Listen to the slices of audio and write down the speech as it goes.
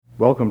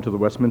Welcome to the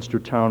Westminster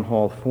Town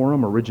Hall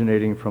Forum,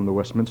 originating from the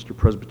Westminster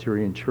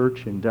Presbyterian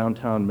Church in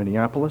downtown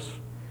Minneapolis.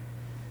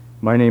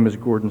 My name is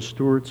Gordon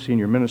Stewart,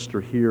 Senior Minister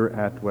here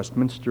at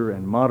Westminster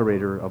and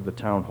moderator of the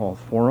Town Hall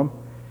Forum.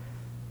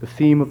 The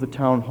theme of the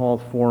Town Hall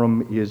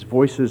Forum is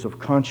Voices of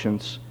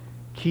Conscience,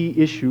 Key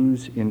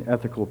Issues in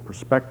Ethical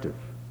Perspective.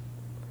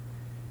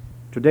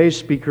 Today's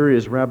speaker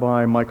is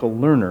Rabbi Michael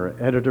Lerner,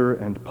 editor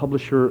and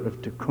publisher of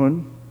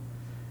Tikkun,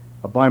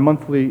 a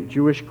bi-monthly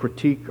Jewish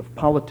critique of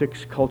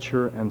politics,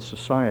 culture, and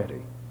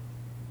society.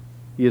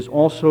 He is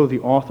also the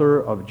author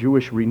of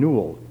Jewish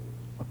Renewal,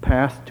 A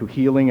Path to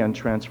Healing and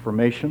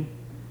Transformation,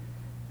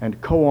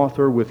 and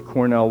co-author with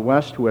Cornel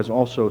West, who has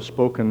also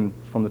spoken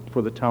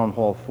for the Town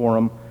Hall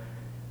Forum,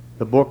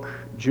 the book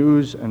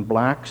Jews and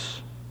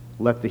Blacks,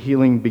 Let the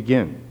Healing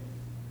Begin.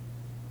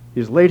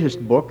 His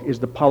latest book is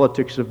The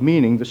Politics of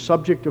Meaning, the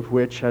subject of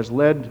which has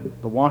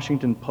led the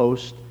Washington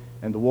Post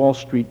and the Wall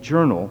Street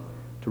Journal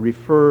to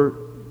refer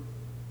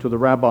to the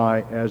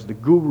rabbi as the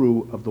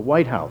guru of the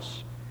White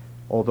House,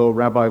 although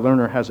Rabbi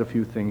Lerner has a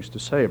few things to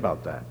say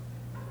about that.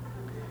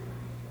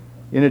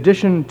 In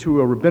addition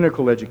to a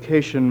rabbinical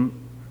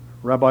education,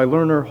 Rabbi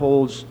Lerner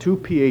holds 2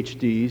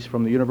 PhDs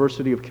from the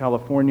University of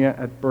California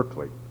at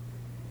Berkeley,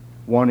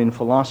 one in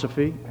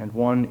philosophy and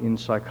one in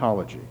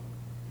psychology.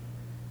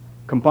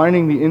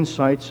 Combining the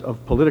insights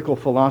of political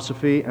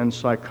philosophy and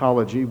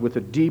psychology with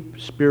a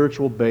deep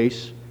spiritual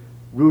base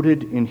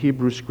rooted in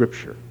Hebrew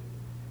Scripture,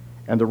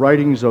 and the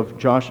writings of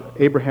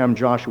Abraham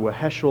Joshua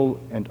Heschel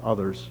and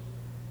others,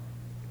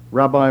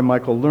 Rabbi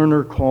Michael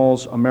Lerner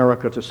calls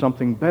America to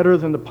something better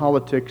than the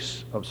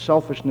politics of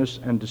selfishness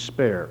and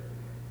despair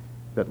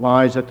that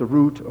lies at the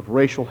root of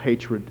racial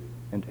hatred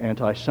and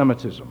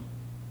anti-Semitism.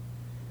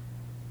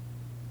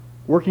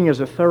 Working as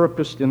a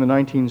therapist in the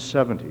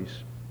 1970s,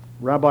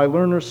 Rabbi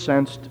Lerner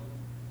sensed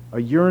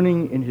a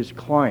yearning in his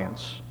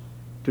clients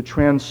to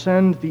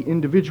transcend the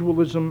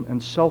individualism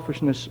and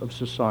selfishness of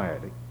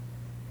society,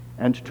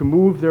 and to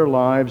move their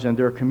lives and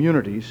their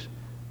communities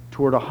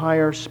toward a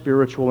higher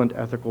spiritual and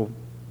ethical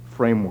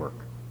framework.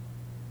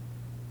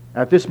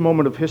 At this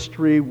moment of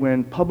history,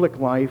 when public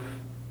life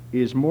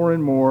is more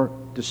and more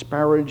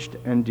disparaged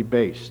and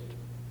debased,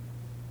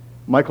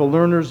 Michael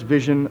Lerner's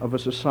vision of a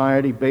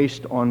society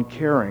based on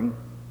caring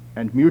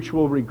and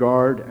mutual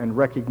regard and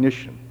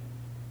recognition,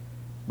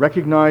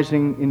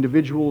 recognizing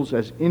individuals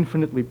as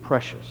infinitely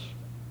precious,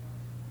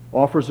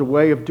 offers a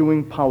way of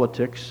doing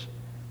politics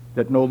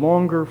that no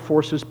longer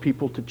forces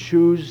people to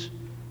choose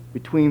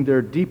between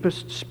their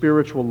deepest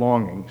spiritual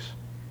longings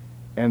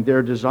and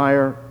their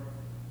desire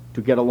to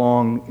get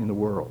along in the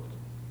world.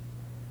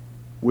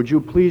 Would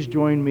you please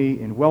join me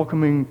in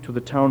welcoming to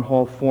the Town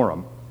Hall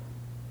Forum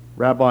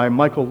Rabbi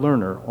Michael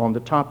Lerner on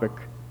the topic,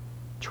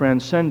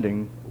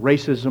 Transcending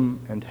Racism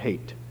and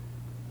Hate.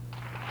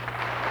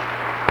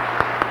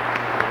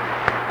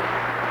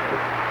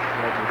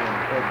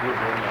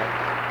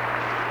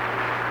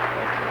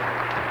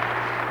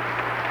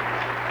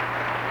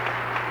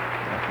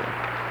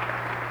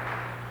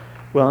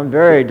 Well, I'm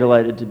very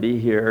delighted to be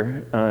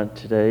here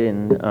today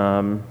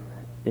in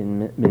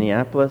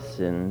Minneapolis,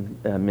 in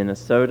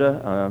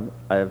Minnesota.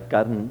 I've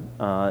gotten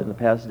in the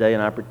past day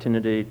an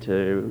opportunity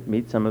to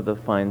meet some of the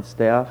fine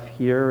staff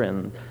here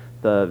and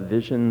the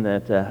vision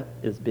that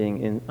is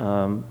being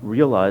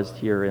realized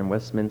here in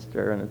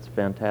Westminster, and it's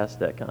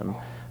fantastic.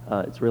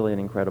 It's really an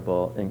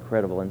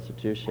incredible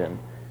institution.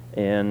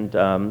 And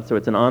so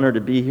it's an honor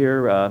to be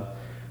here.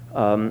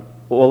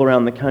 All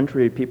around the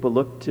country, people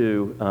look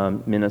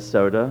to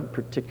Minnesota,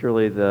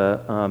 particularly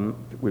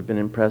we've been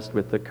impressed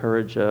with the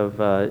courage of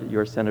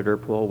your Senator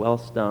Paul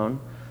Wellstone.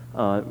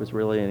 It was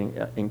really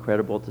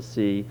incredible to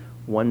see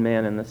one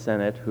man in the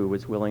Senate who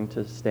was willing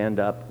to stand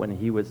up when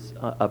he was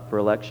up for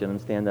election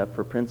and stand up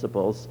for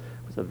principles.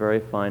 It was a very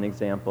fine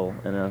example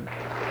and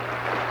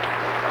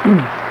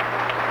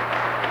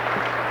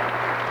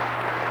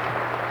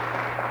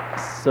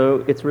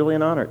So it's really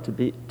an honor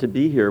to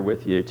be here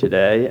with you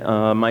today.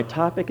 My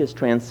topic is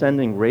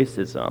transcending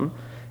racism,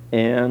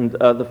 and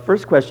the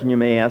first question you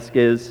may ask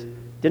is,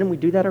 didn't we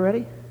do that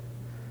already?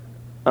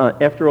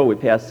 After all, we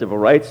passed civil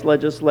rights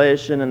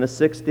legislation in the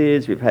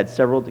 60s. We've had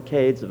several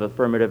decades of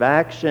affirmative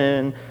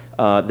action.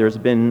 There's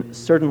been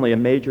certainly a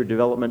major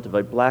development of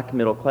a black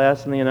middle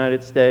class in the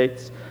United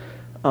States.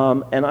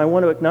 And I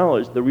want to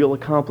acknowledge the real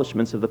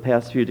accomplishments of the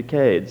past few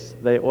decades.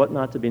 They ought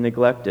not to be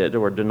neglected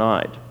or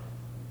denied.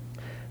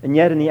 And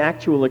yet, in the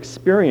actual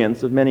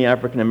experience of many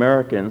African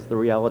Americans, the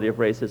reality of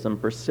racism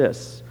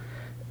persists.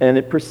 And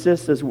it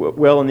persists as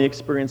well in the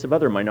experience of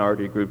other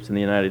minority groups in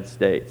the United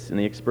States, in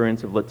the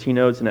experience of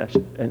Latinos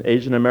and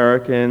Asian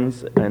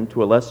Americans, and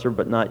to a lesser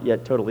but not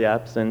yet totally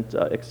absent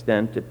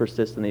extent, it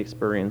persists in the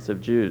experience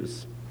of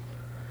Jews.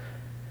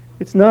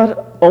 It's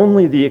not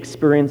only the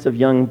experience of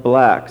young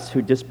blacks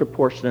who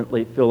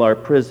disproportionately fill our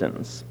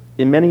prisons.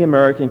 In many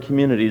American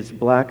communities,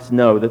 blacks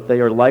know that they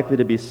are likely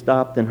to be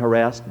stopped and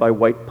harassed by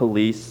white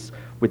police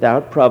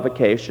without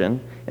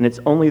provocation, and it's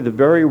only the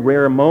very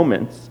rare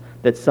moments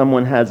that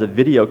someone has a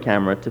video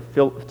camera to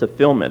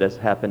film it, as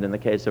happened in the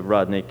case of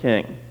Rodney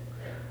King.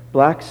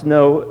 Blacks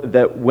know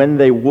that when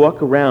they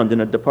walk around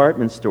in a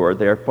department store,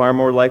 they are far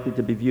more likely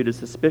to be viewed as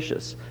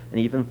suspicious and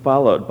even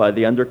followed by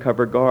the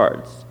undercover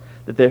guards,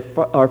 that they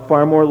are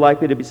far more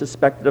likely to be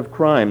suspected of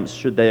crimes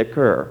should they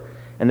occur,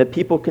 and that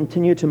people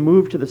continue to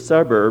move to the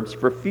suburbs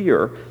for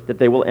fear that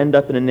they will end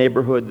up in a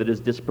neighborhood that is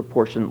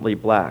disproportionately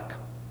black.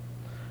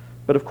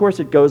 But of course,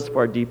 it goes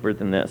far deeper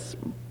than this.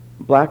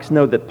 Blacks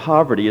know that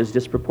poverty is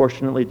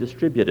disproportionately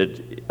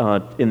distributed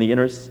in the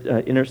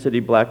inner city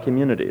black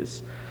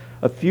communities.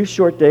 A few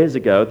short days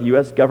ago, the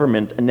U.S.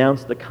 government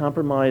announced a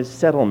compromise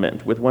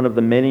settlement with one of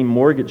the many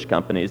mortgage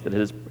companies that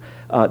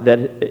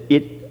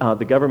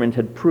the government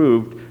had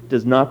proved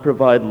does not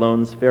provide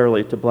loans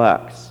fairly to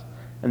blacks.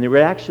 And the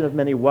reaction of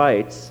many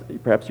whites,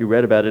 perhaps you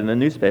read about it in the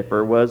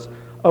newspaper, was,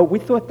 "Oh, we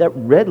thought that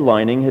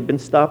redlining had been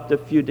stopped a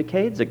few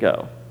decades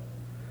ago."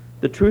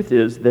 The truth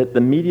is that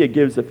the media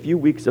gives a few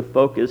weeks of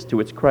focus to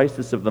its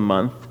crisis of the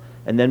month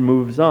and then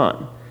moves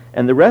on.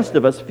 And the rest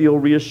of us feel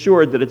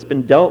reassured that it's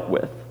been dealt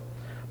with.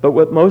 But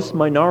what most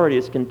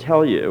minorities can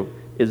tell you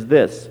is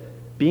this: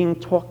 being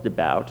talked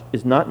about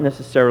is not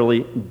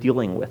necessarily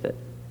dealing with it.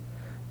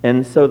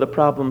 And so the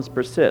problems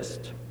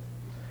persist.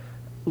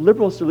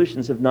 Liberal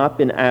solutions have not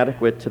been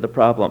adequate to the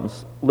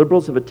problems.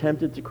 Liberals have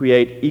attempted to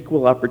create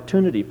equal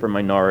opportunity for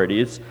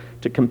minorities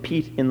to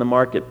compete in the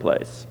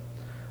marketplace.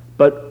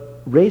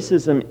 But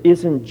racism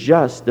isn't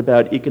just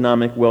about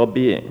economic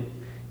well-being.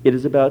 It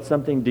is about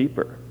something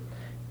deeper.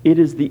 It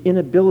is the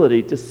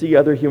inability to see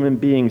other human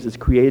beings as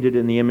created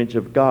in the image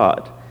of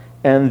God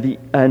and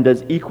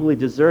as equally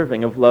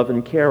deserving of love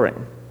and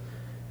caring.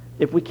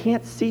 If we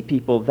can't see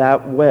people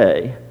that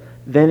way,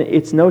 then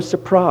it's no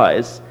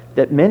surprise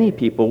that many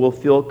people will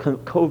feel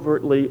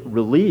covertly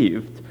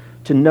relieved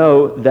to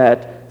know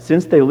that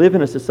since they live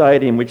in a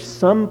society in which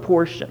some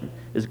portion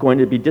is going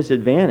to be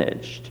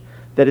disadvantaged,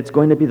 that it's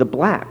going to be the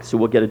blacks who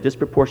will get a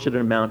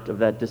disproportionate amount of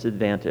that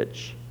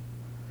disadvantage.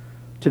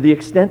 To the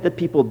extent that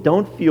people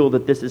don't feel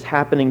that this is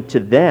happening to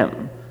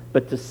them,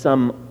 but to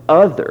some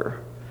other,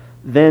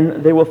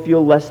 then they will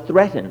feel less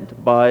threatened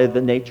by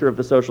the nature of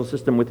the social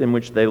system within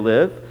which they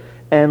live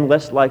and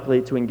less likely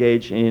to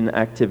engage in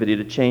activity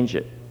to change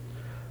it.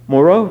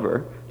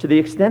 Moreover, to the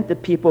extent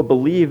that people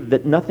believe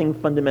that nothing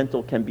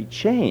fundamental can be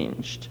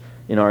changed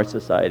in our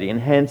society, and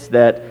hence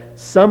that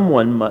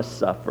someone must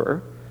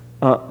suffer,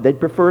 they'd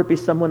prefer it be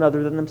someone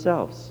other than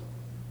themselves.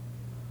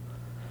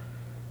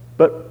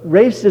 But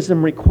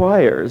racism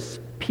requires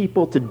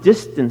people to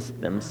distance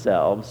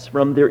themselves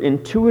from their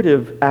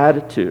intuitive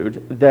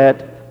attitude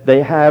that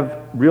they have,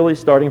 really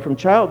starting from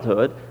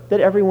childhood, that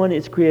everyone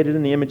is created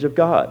in the image of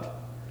God.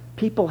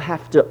 People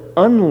have to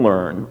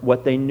unlearn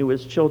what they knew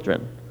as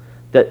children,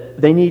 that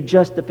they need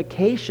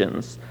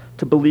justifications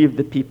to believe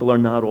that people are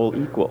not all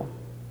equal.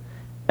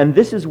 And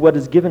this is what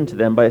is given to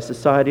them by a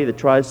society that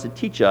tries to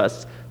teach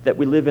us that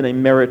we live in a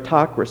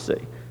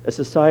meritocracy, a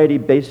society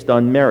based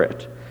on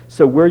merit.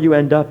 So where you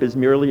end up is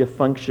merely a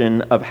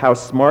function of how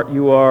smart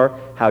you are,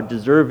 how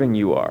deserving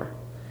you are.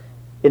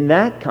 In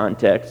that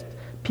context,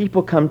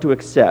 people come to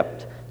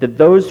accept that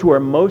those who are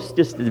most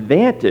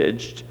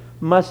disadvantaged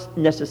must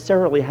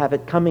necessarily have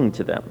it coming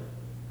to them.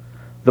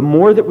 The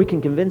more that we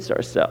can convince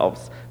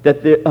ourselves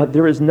that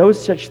there is no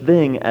such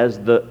thing as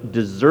the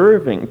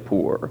deserving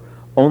poor,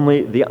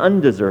 only the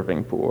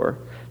undeserving poor,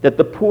 that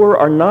the poor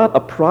are not a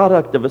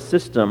product of a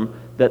system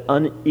that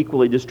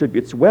unequally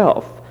distributes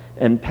wealth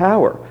and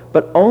power,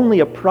 but only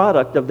a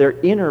product of their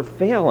inner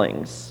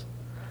failings.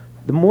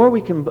 The more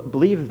we can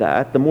believe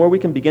that, the more we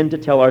can begin to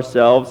tell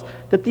ourselves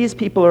that these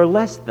people are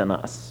less than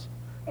us,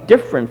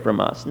 different from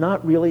us,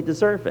 not really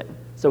deserving.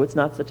 So it's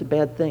not such a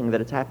bad thing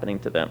that it's happening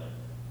to them.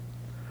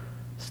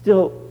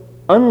 Still,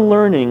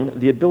 unlearning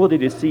the ability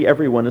to see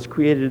everyone as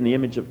created in the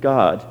image of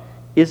God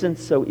isn't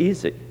so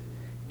easy.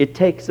 It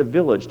takes a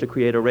village to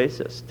create a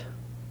racist.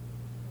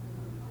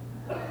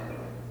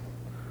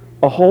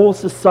 A whole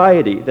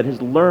society that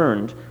has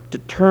learned to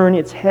turn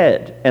its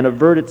head and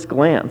avert its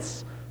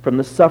glance from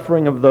the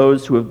suffering of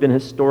those who have been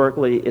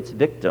historically its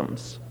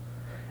victims.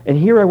 And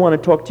here I want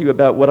to talk to you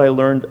about what I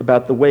learned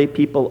about the way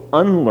people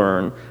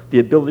unlearn the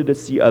ability to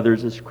see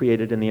others as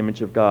created in the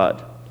image of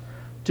God.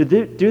 To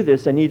do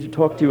this, I need to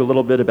talk to you a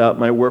little bit about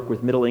my work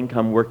with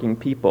middle-income working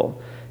people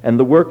and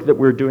the work that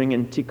we're doing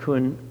in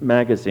Tikkun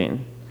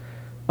magazine.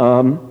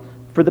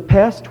 For the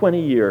past 20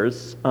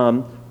 years,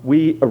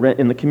 we,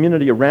 in the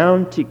community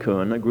around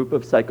Tikkun, a group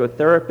of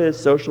psychotherapists,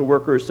 social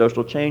workers,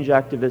 social change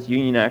activists,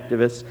 union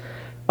activists,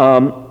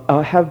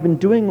 have been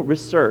doing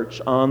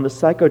research on the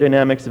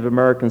psychodynamics of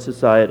American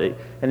society,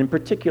 and in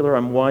particular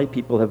on why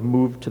people have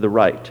moved to the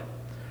right.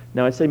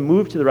 Now, I say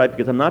move to the right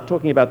because I'm not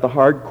talking about the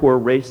hardcore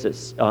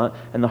racists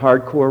and the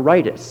hardcore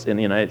rightists in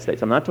the United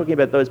States. I'm not talking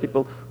about those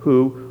people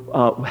who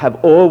have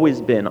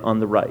always been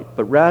on the right,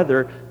 but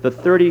rather the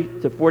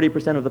 30 to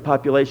 40% of the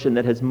population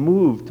that has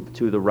moved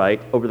to the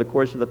right over the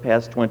course of the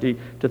past 20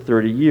 to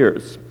 30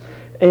 years.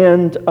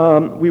 And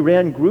we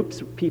ran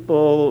groups of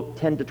people,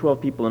 10 to 12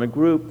 people in a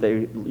group.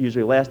 They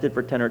usually lasted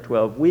for 10 or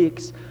 12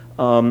 weeks.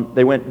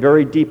 They went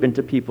very deep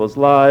into people's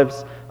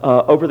lives.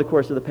 Over the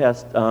course of the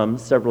past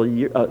several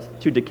years,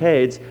 2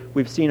 decades,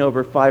 we've seen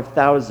over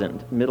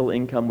 5,000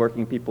 middle-income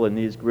working people in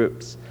these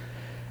groups.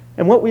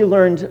 And what we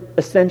learned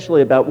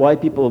essentially about why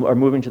people are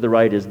moving to the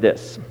right is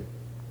this.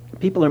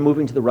 People are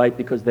moving to the right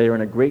because they are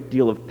in a great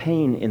deal of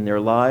pain in their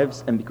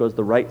lives and because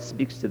the right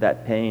speaks to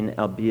that pain,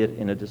 albeit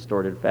in a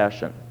distorted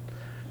fashion.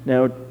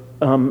 Now,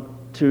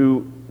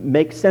 to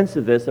make sense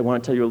of this, I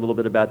want to tell you a little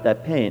bit about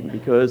that pain,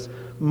 because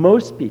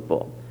most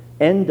people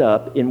end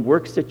up in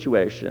work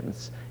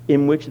situations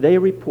in which they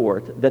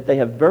report that they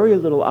have very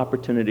little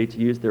opportunity to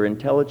use their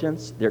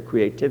intelligence, their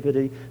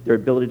creativity, their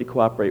ability to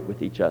cooperate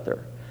with each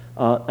other.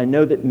 I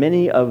know that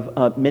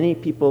many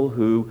people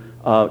who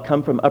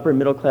come from upper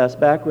middle class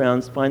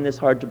backgrounds find this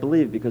hard to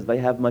believe because they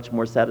have much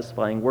more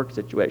satisfying work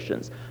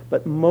situations.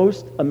 But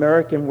most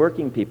American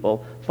working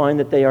people find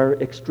that they are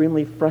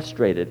extremely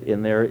frustrated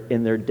in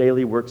their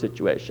daily work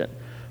situation.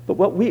 But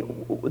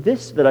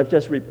this that I've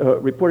just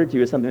reported to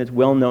you is something that's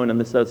well known in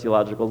the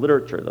sociological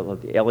literature,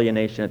 the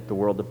alienation at the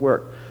world of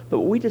work. But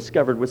what we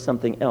discovered was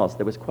something else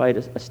that was quite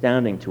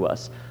astounding to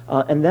us.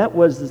 And that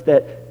was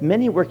that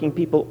many working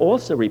people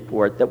also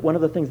report that one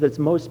of the things that's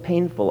most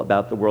painful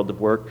about the world of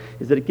work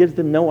is that it gives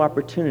them no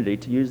opportunity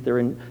to use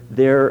to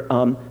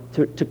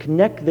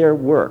connect their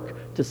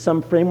work to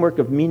some framework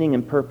of meaning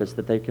and purpose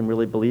that they can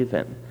really believe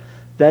in.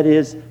 That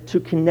is, to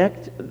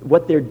connect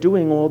what they're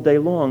doing all day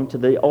long to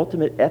the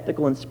ultimate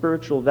ethical and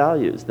spiritual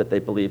values that they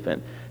believe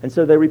in. And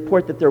so they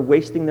report that they're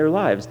wasting their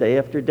lives day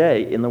after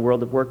day in the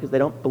world of work because they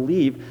don't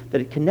believe that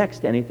it connects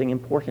to anything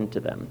important to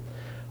them.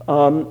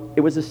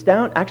 It was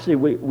astounding. Actually,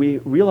 we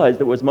realized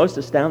that what was most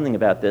astounding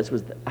about this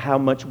was how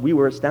much we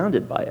were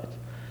astounded by it.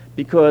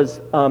 Because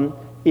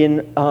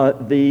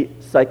the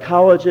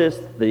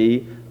psychologists,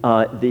 the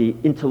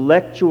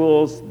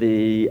intellectuals,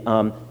 the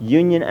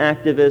union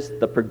activists,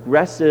 the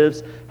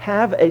progressives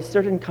have a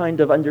certain kind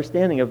of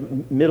understanding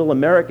of middle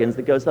Americans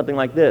that goes something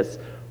like this.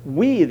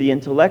 We, the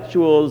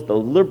intellectuals, the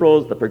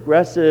liberals, the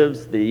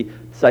progressives, the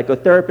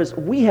psychotherapists,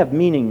 we have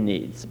meaning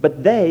needs,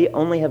 but they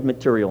only have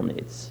material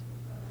needs.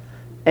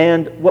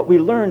 And what we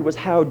learned was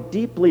how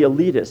deeply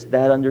elitist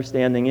that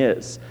understanding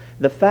is.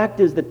 The fact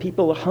is that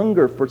people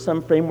hunger for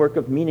some framework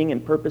of meaning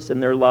and purpose in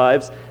their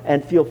lives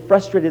and feel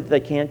frustrated that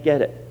they can't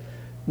get it.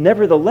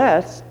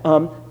 Nevertheless,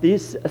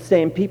 these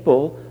same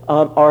people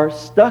are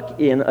stuck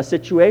in a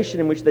situation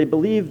in which they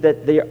believe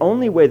that the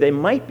only way they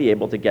might be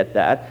able to get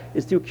that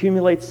is to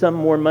accumulate some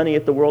more money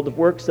at the world of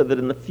work so that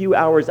in the few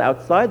hours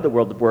outside the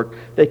world of work,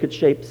 they could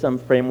shape some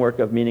framework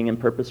of meaning and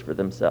purpose for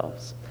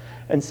themselves.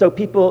 And so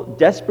people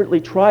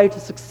desperately try to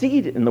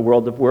succeed in the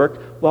world of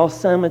work while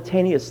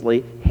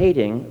simultaneously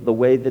hating the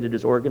way that it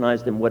is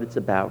organized and what it's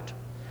about.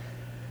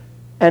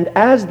 And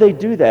as they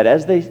do that,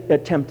 as they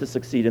attempt to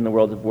succeed in the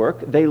world of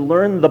work, they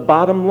learn the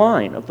bottom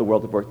line of the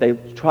world of work. They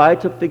try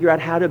to figure out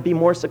how to be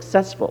more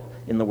successful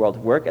in the world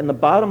of work. And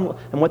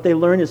what they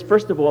learn is,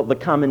 first of all, the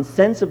common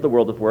sense of the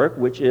world of work,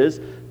 which is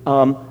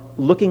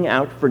looking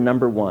out for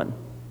number one.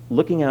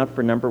 Looking out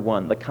for number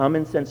one, the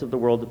common sense of the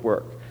world of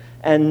work.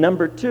 And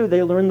number two,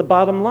 they learn the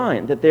bottom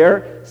line, that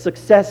their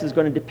success is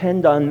going to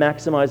depend on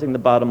maximizing the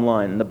bottom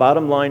line. And the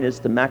bottom line is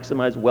to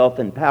maximize wealth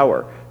and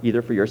power,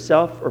 either for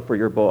yourself or for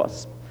your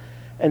boss.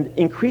 And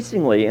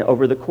increasingly,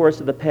 over the course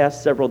of the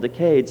past several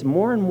decades,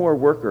 more and more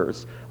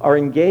workers are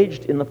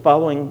engaged in the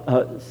following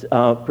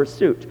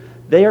pursuit.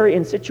 They are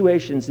in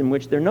situations in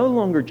which they're no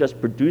longer just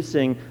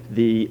producing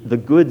the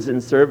goods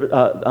and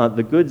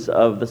the goods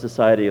of the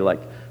society,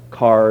 like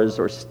cars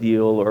or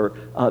steel or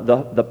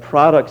the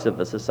products of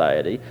the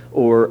society,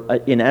 or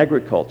in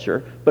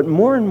agriculture, but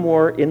more and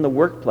more in the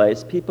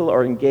workplace, people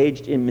are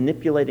engaged in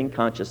manipulating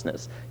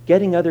consciousness,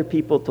 getting other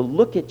people to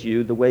look at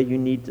you the way you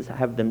need to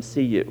have them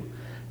see you.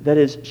 That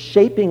is,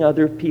 shaping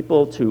other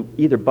people to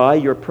either buy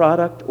your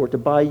product or to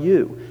buy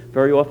you.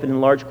 Very often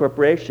in large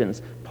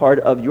corporations, part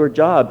of your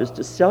job is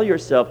to sell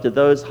yourself to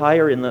those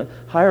higher in the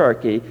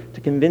hierarchy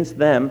to convince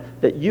them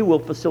that you will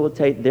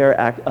facilitate their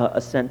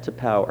ascent to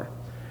power.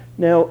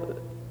 Now,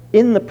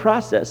 in the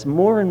process,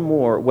 more and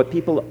more, what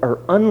people are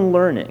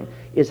unlearning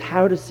is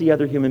how to see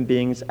other human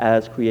beings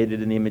as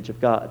created in the image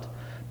of God.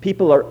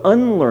 People are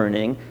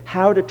unlearning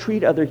how to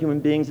treat other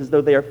human beings as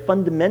though they are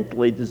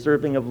fundamentally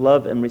deserving of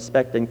love and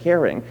respect and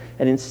caring,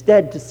 and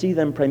instead to see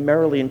them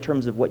primarily in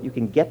terms of what you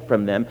can get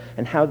from them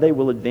and how they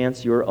will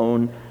advance your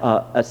own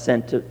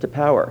ascent to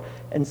power.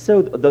 And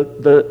so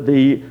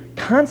the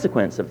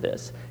consequence of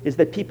this is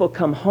that people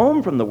come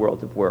home from the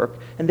world of work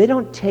and they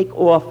don't take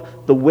off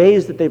the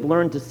ways that they've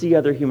learned to see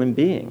other human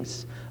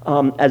beings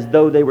as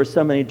though they were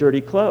so many dirty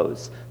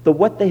clothes.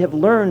 What they have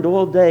learned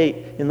all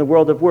day in the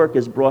world of work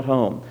is brought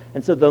home.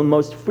 And so the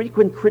most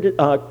frequent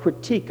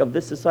critique of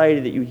this society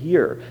that you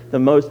hear,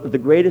 most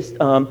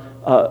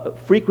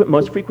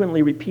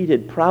frequently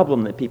repeated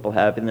problem that people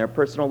have in their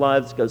personal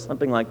lives goes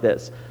something like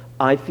this: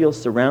 I feel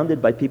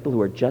surrounded by people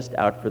who are just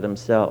out for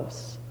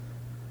themselves.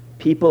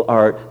 People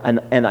are,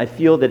 and I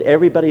feel that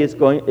everybody is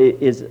going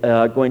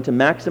to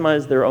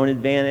maximize their own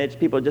advantage.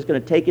 People are just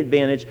going to take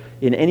advantage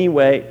in any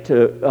way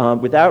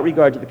without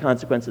regard to the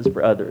consequences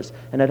for others.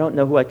 And I don't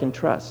know who I can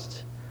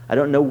trust. I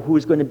don't know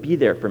who's going to be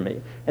there for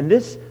me. And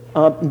this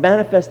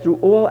manifests through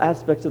all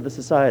aspects of the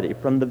society,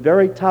 from the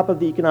very top of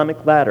the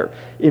economic ladder,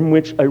 in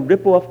which a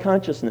rip-off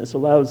consciousness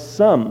allows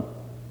some,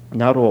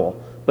 not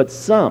all, but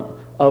some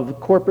of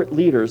corporate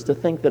leaders to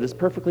think that it's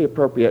perfectly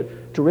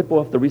appropriate to rip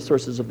off the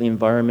resources of the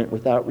environment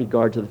without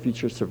regard to the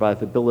future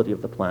survivability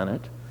of the planet,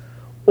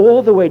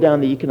 all the way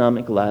down the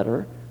economic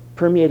ladder,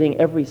 permeating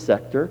every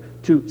sector,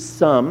 to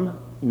some,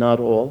 not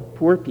all,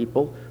 poor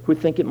people who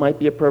think it might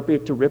be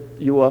appropriate to rip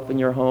you off in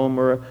your home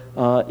or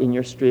in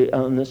your street,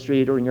 on the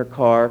street or in your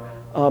car.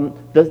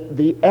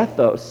 The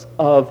ethos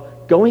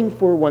of going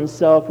for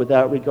oneself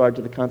without regard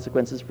to the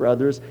consequences for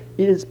others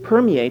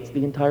permeates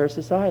the entire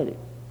society.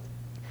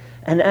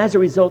 And as a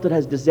result, it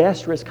has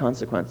disastrous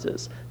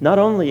consequences, not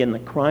only in the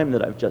crime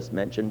that I've just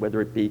mentioned, whether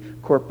it be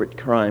corporate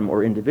crime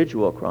or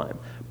individual crime,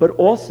 but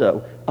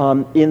also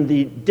in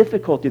the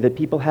difficulty that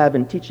people have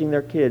in teaching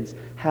their kids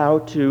how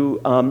to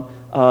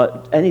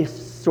any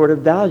sort of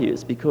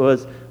values,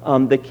 because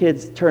the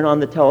kids turn on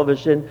the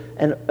television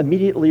and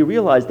immediately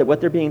realize that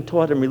what they're being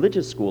taught in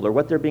religious school or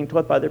what they're being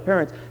taught by their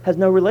parents has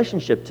no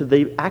relationship to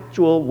the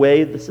actual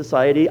way the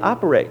society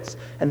operates.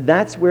 And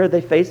that's where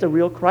they face a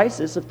real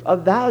crisis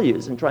of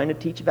values and trying to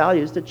teach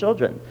values to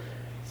children.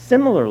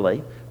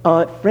 Similarly,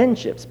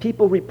 friendships.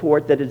 People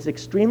report that it's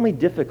extremely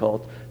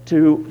difficult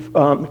to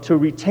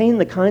retain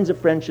the kinds of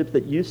friendships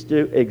that used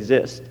to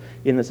exist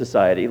in the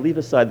society. Leave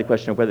aside the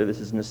question of whether this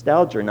is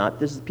nostalgia or not.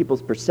 This is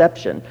people's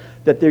perception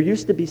that there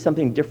used to be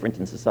something different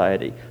in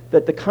society,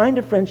 that the kind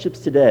of friendships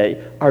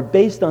today are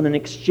based on an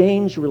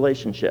exchange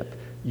relationship.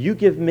 You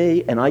give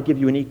me and I give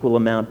you an equal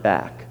amount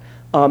back.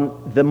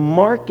 The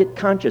market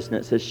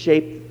consciousness has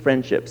shaped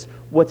friendships.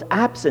 What's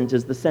absent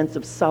is the sense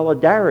of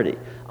solidarity.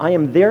 I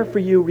am there for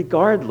you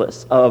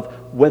regardless of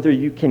whether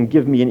you can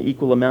give me an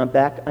equal amount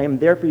back. I am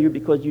there for you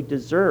because you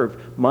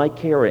deserve my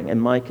caring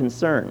and my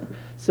concern.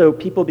 So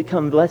people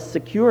become less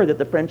secure that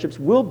the friendships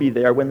will be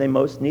there when they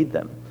most need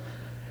them.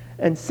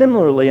 And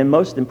similarly, and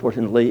most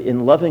importantly,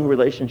 in loving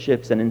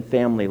relationships and in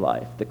family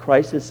life, the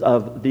crisis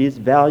of these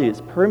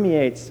values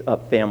permeates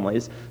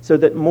families so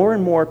that more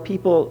and more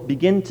people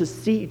begin to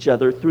see each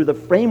other through the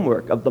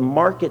framework of the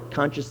market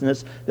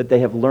consciousness that they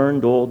have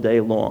learned all day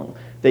long.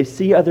 They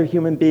see other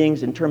human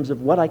beings in terms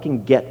of what I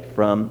can get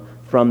from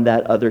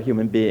that other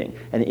human being.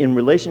 And in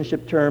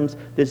relationship terms,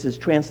 this is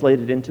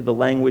translated into the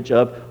language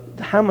of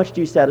how much do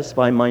you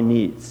satisfy my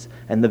needs?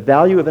 And the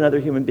value of another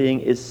human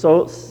being is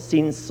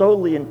seen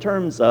solely in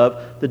terms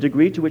of the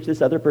degree to which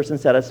this other person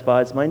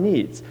satisfies my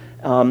needs.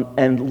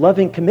 And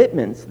loving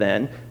commitments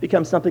then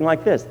become something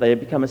like this. They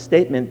become a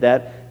statement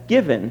that,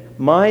 given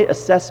my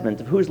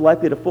assessment of who's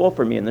likely to fall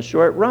for me in the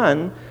short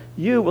run,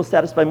 you will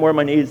satisfy more of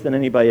my needs than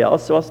anybody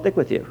else, so I'll stick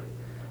with you.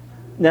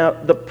 Now,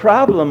 the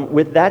problem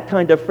with that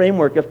kind of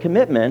framework of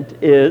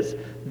commitment is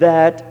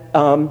that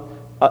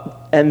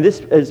and this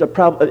is a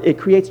problem. It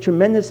creates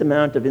tremendous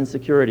amount of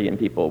insecurity in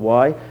people.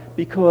 Why?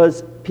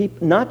 Because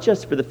not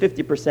just for the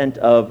 50%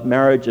 of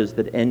marriages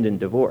that end in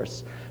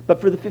divorce, but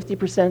for the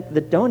 50%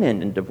 that don't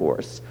end in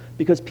divorce,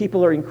 because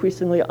people are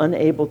increasingly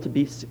unable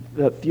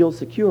to feel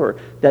secure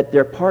that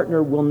their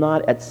partner will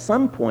not at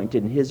some point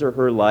in his or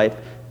her life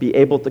be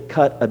able to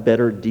cut a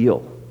better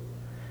deal.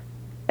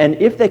 And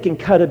if they can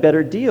cut a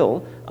better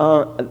deal,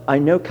 I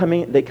know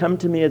they come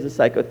to me as a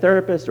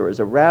psychotherapist or as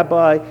a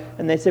rabbi,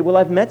 and they say, well,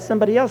 I've met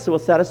somebody else who will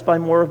satisfy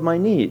more of my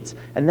needs.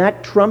 And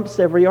that trumps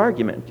every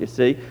argument, you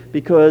see,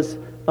 because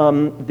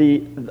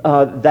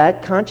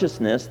that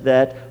consciousness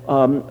that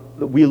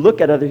we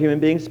look at other human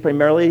beings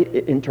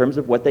primarily in terms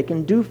of what they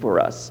can do for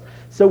us.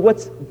 So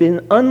what's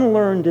been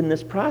unlearned in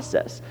this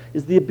process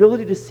is the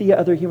ability to see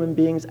other human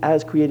beings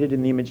as created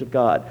in the image of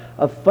God,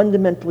 of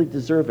fundamentally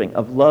deserving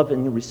of love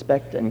and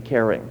respect and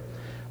caring.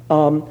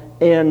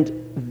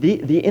 And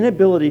the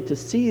inability to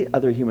see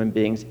other human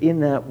beings in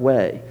that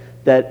way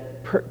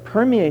that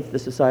permeates the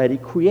society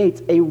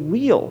creates a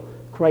real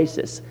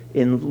crisis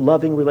in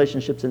loving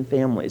relationships and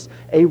families,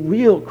 a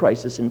real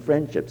crisis in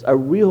friendships, a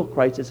real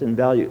crisis in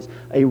values,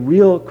 a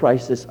real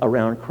crisis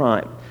around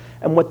crime.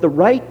 And what the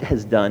right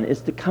has done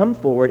is to come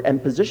forward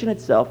and position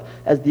itself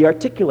as the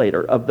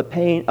articulator of the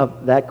pain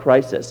of that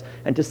crisis,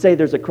 and to say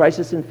there's a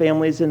crisis in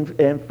families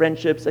and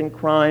friendships and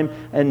crime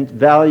and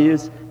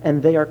values,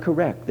 and they are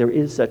correct. There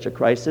is such a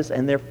crisis,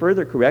 and they're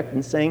further correct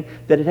in saying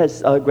that it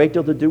has a great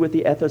deal to do with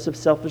the ethos of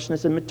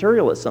selfishness and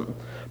materialism.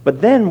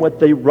 But then what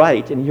the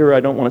right, and here I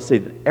don't want to say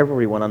that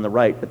everyone on the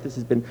right, but this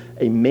has been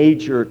a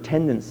major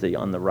tendency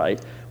on the right,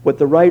 what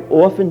the right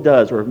often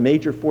does, or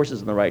major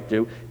forces on the right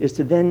do, is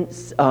to then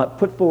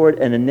put forward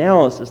an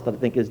analysis that I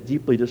think is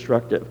deeply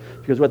destructive.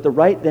 Because what the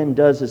right then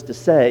does is to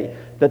say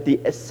that the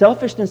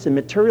selfishness and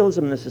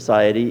materialism in the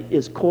society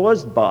is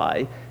caused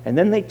by, and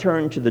then they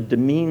turn to the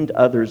demeaned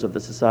others of the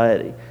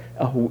society.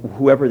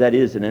 whoever that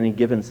is in any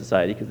given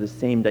society, because the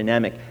same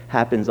dynamic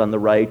happens on the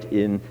right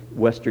in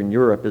Western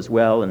Europe as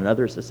well and in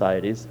other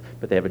societies,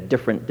 but they have a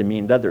different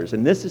demeaned others.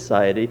 In this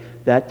society,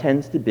 that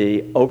tends to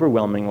be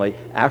overwhelmingly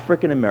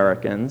African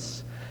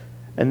Americans,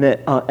 and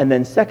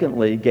then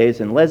secondly,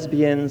 gays and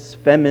lesbians,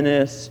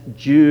 feminists,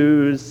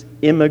 Jews,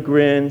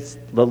 immigrants,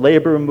 the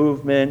labor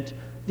movement,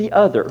 the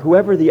other,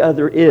 whoever the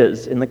other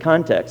is in the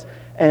context.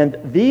 And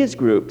these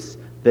groups,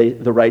 the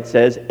right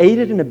says,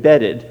 aided and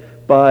abetted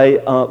by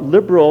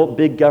liberal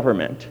big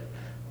government,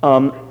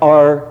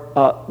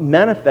 are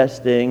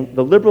manifesting,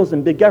 the liberals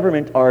in big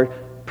government are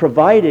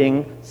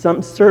providing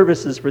some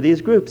services for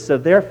these groups. So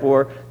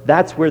therefore,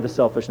 that's where the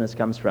selfishness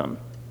comes from.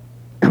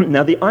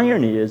 Now, the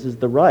irony is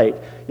the right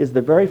is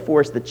the very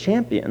force that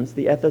champions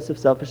the ethos of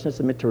selfishness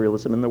and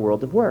materialism in the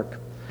world of work.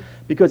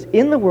 Because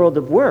in the world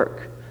of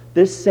work,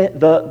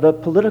 the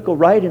political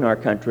right in our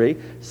country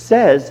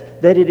says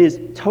that it is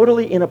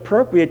totally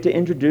inappropriate to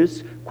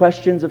introduce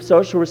questions of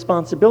social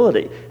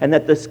responsibility, and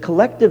that this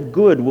collective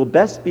good will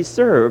best be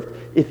served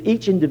if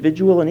each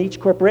individual and each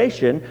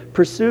corporation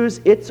pursues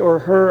its or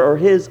her or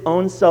his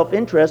own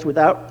self-interest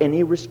without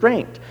any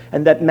restraint,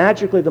 and that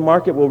magically the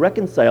market will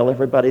reconcile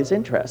everybody's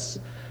interests.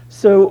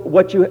 So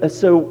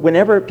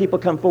whenever people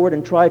come forward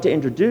and try to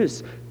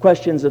introduce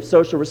questions of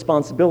social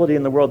responsibility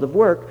in the world of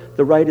work,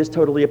 the right is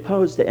totally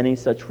opposed to any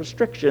such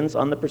restrictions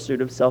on the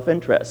pursuit of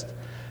self-interest.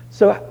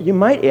 So you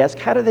might ask,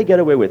 how do they get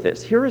away with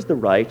this? Here is the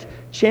right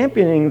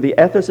championing the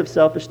ethos of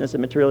selfishness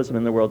and materialism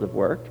in the world of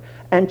work,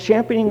 and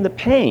championing the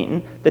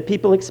pain that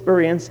people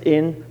experience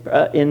in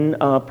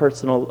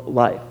personal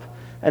life.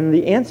 And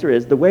the answer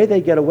is, the way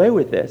they get away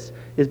with this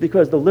is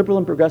because the liberal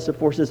and progressive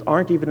forces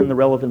aren't even in the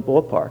relevant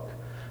ballpark.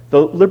 The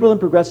liberal and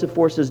progressive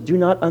forces do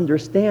not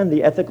understand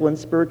the ethical and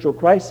spiritual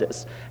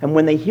crisis. And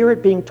when they hear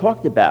it being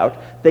talked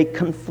about, they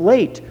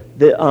conflate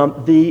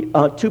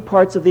the two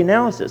parts of the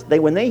analysis.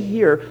 When they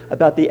hear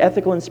about the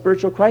ethical and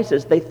spiritual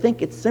crisis, they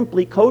think it's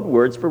simply code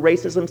words for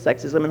racism,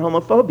 sexism, and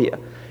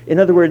homophobia. In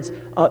other words,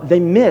 they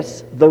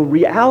miss the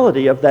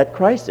reality of that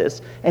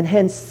crisis and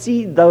hence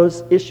see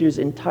those issues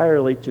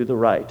entirely to the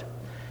right.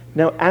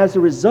 Now, as a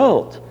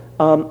result,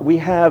 we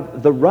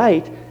have the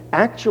right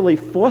actually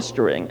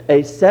fostering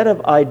a set of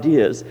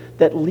ideas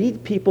that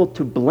lead people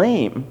to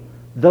blame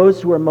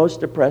those who are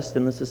most oppressed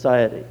in the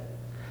society.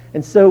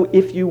 And so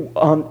if you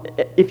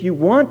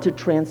want to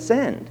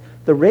transcend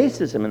the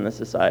racism in the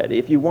society,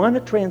 if you want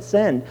to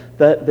transcend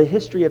the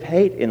history of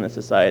hate in the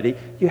society,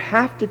 you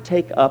have to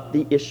take up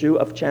the issue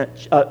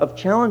of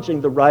challenging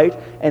the right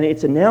and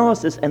its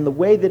analysis and the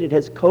way that it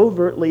has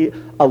covertly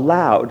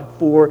allowed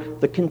for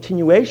the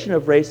continuation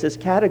of racist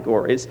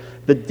categories,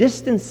 the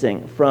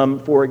distancing from,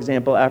 for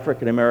example,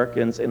 African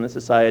Americans in the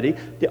society,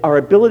 our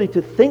ability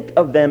to think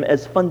of them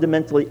as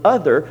fundamentally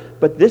other,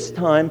 but this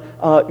time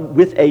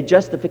with a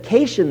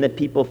justification that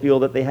people feel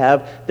that they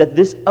have, that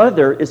this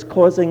other is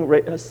causing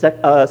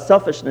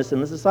selfishness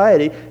in the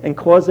society and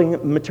causing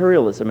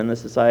materialism in the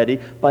society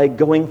by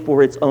going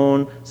for its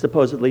own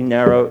supposedly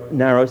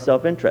narrow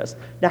self-interest.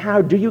 Now,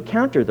 how do you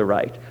counter the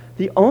right?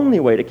 The only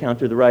way to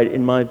counter the right,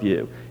 in my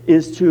view,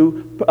 is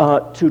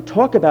to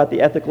talk about the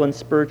ethical and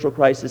spiritual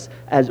crisis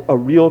as a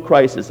real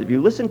crisis. If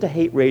you listen to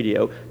hate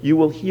radio, you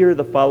will hear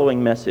the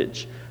following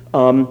message.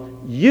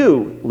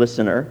 You,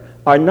 listener,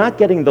 are not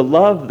getting the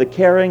love, the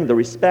caring, the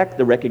respect,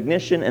 the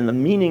recognition, and the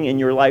meaning in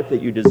your life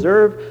that you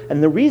deserve.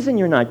 And the reason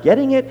you're not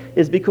getting it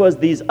is because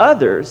these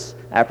others,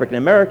 African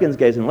Americans,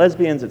 gays and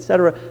lesbians,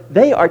 etc.,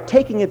 they are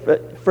taking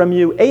it from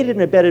you, aided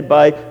and abetted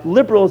by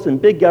liberals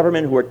and big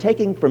government who are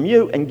taking from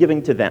you and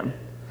giving to them.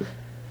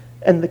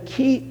 And the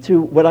key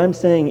to what I'm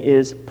saying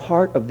is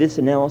part of this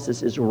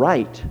analysis is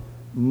right.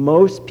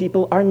 Most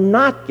people are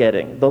not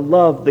getting the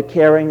love, the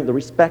caring, the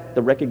respect,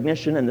 the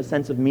recognition, and the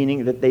sense of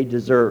meaning that they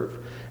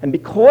deserve. And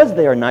because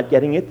they are not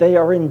getting it, they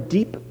are in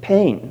deep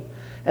pain.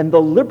 And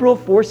the liberal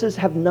forces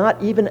have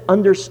not even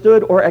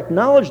understood or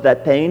acknowledged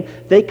that pain.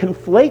 They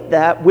conflate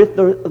that with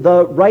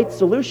the right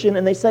solution,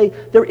 and they say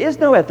there is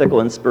no ethical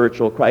and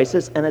spiritual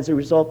crisis, and as a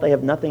result, they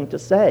have nothing to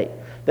say.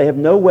 They have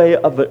no way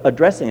of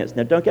addressing this.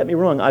 Now, don't get me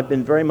wrong. I've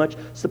been very much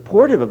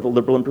supportive of the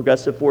liberal and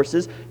progressive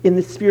forces in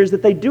the spheres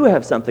that they do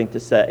have something to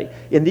say.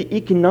 In the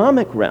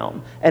economic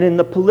realm and in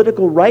the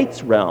political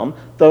rights realm,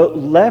 the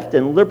left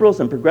and liberals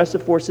and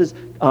progressive forces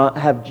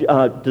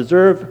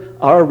deserve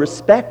our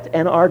respect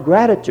and our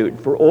gratitude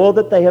for all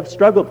that they have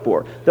struggled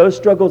for. Those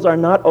struggles are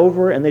not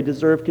over, and they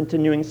deserve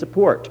continuing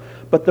support.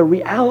 But the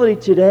reality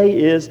today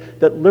is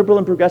that liberal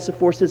and progressive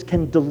forces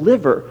can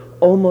deliver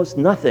almost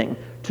nothing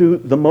to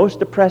the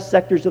most oppressed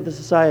sectors of the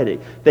society.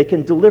 They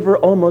can deliver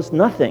almost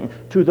nothing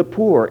to the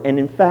poor, and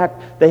in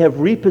fact, they have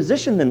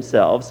repositioned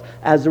themselves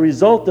as a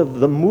result of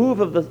the move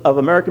of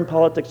American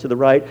politics to the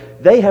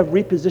right. They have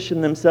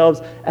repositioned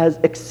themselves as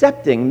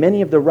accepting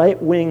many of the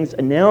right wing's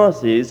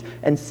analyses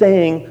and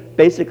saying,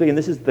 basically, and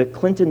this is the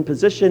Clinton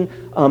position,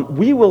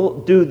 we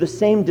will do the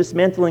same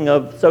dismantling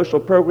of social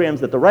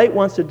programs that the right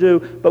wants to do,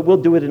 but we'll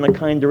do it in a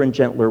kinder and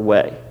gentler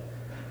way.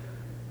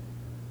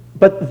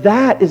 But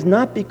that is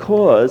not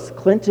because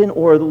Clinton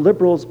or the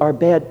liberals are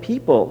bad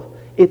people.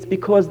 It's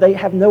because they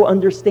have no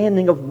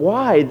understanding of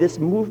why this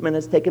movement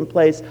has taken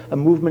place, a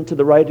movement to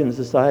the right in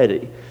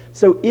society.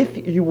 So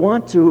if you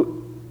want to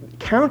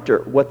counter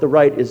what the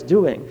right is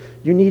doing,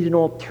 you need an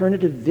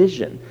alternative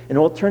vision, an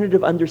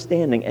alternative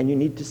understanding, and you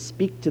need to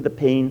speak to the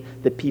pain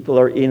that people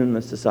are in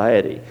the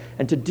society.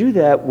 And to do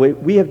that,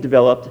 we have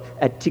developed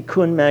at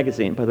Tikkun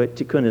magazine. By the way,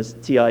 Tikkun is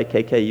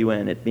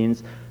T-I-K-K-U-N. It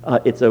means,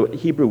 it's a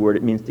Hebrew word.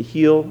 It means to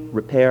heal,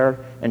 repair,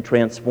 and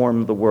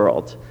transform the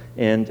world.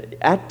 And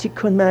at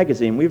Tikkun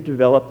magazine, we've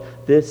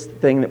developed this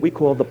thing that we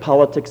call the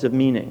politics of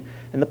meaning.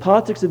 And the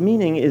politics of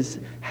meaning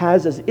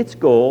has as its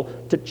goal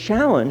to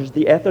challenge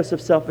the ethos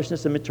of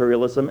selfishness and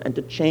materialism and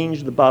to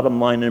change the bottom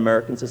line in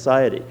American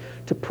society.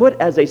 To put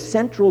as a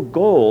central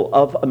goal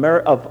of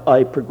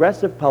a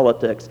progressive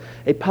politics,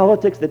 a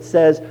politics that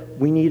says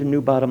we need a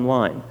new bottom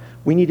line.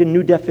 We need a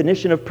new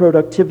definition of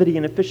productivity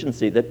and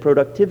efficiency, that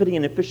productivity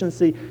and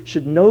efficiency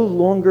should no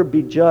longer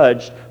be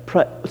judged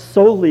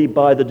solely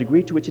by the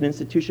degree to which an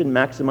institution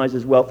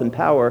maximizes wealth and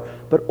power,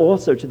 but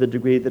also to the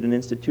degree that an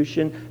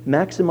institution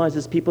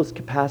maximizes people's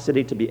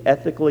capacity to be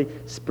ethically,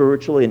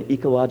 spiritually, and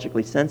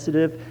ecologically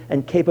sensitive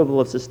and capable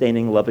of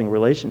sustaining loving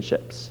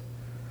relationships.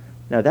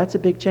 Now, that's a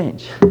big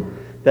change.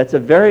 That's a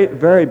very,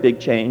 very big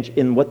change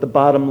in what the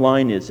bottom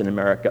line is in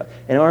America.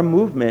 And our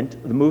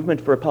movement, the movement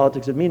for a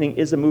politics of meaning,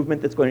 is a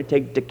movement that's going to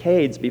take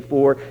decades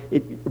before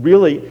it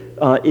really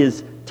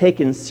is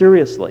taken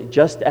seriously,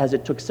 just as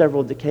it took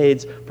several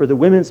decades for the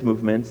women's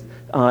movement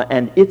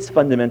and its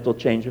fundamental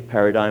change of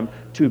paradigm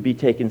to be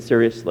taken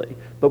seriously.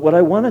 But what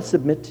I want to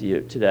submit to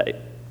you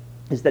today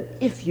is that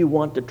if you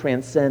want to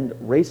transcend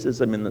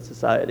racism in the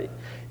society,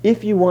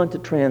 if you want to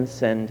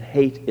transcend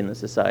hate in the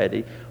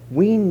society,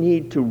 we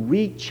need to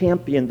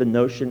re-champion the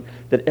notion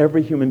that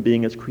every human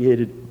being is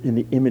created in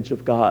the image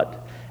of God.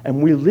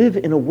 And we live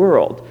in a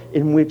world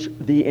in which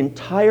the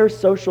entire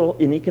social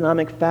and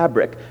economic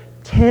fabric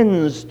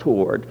tends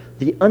toward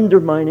the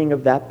undermining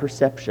of that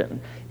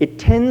perception. It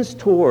tends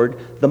toward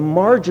the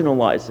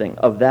marginalizing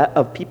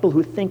of people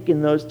who think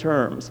in those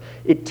terms.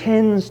 It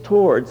tends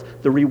towards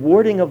the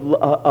rewarding of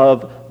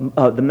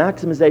the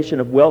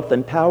maximization of wealth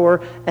and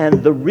power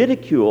and the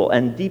ridicule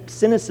and deep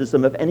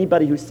cynicism of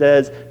anybody who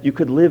says you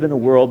could live in a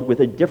world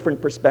with a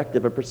different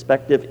perspective, a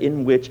perspective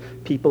in which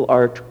people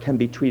can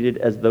be treated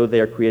as though they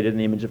are created in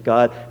the image of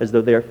God, as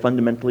though they are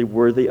fundamentally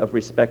worthy of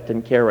respect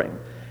and caring.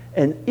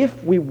 And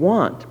if we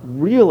want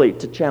really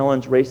to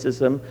challenge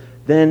racism,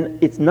 then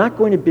it's not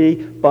going to be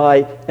by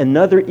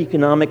another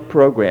economic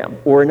program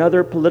or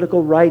another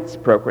political rights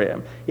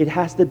program. It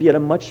has to be at a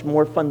much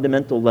more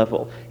fundamental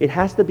level. It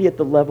has to be at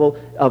the level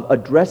of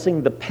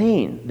addressing the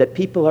pain that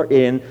people are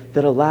in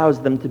that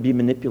allows them to be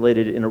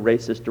manipulated in a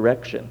racist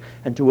direction.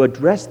 And to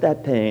address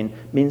that pain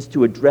means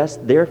to address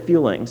their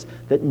feelings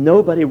that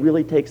nobody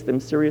really takes them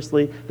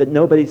seriously, that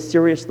nobody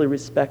seriously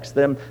respects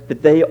them,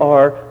 that they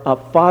are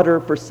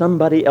fodder for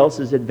somebody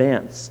else's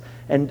advance.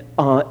 And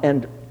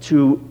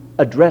to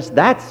address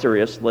that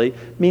seriously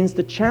means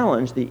to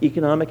challenge the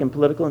economic and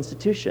political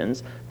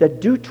institutions that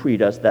do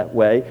treat us that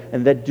way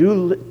and that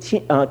do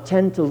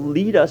tend to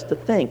lead us to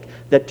think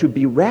that to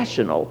be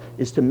rational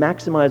is to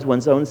maximize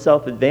one's own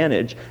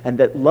self-advantage, and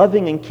that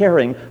loving and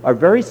caring are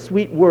very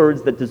sweet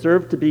words that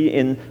deserve to be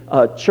in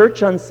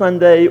church on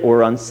Sunday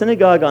or on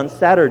synagogue on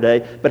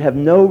Saturday, but have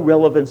no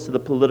relevance to the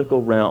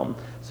political realm.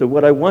 So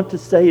what I want to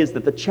say is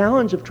that the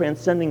challenge of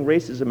transcending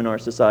racism in our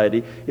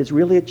society is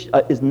really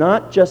is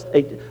not just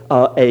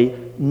a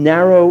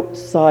narrow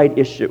side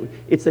issue.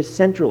 It's a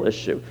central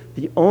issue.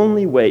 The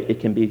only way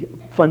it can be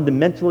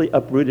fundamentally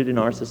uprooted in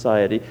our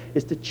society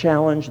is to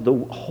challenge the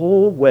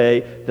whole way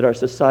that our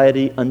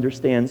society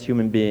understands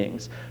human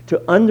beings,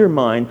 to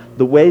undermine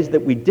the ways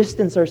that we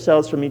distance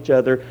ourselves from each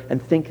other and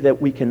think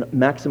that we can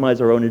maximize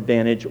our own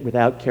advantage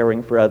without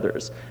caring for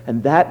others.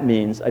 And that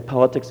means a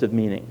politics of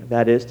meaning.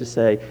 That is to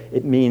say,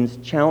 it means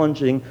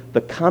challenging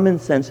the common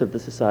sense of the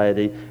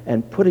society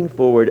and putting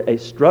forward a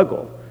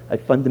struggle, a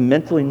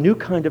fundamentally new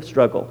kind of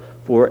struggle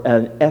for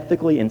an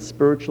ethically and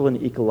spiritual and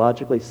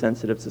ecologically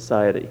sensitive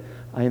society.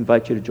 I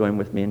invite you to join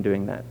with me in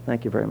doing that.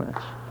 Thank you very much.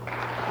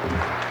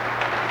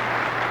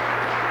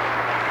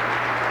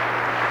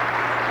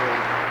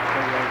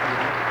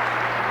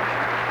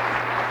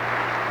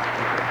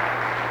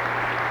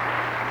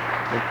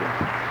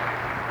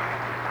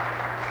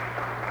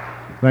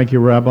 Thank you,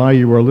 Rabbi.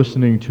 You are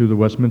listening to the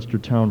Westminster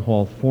Town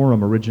Hall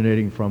Forum,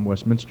 originating from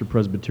Westminster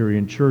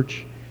Presbyterian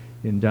Church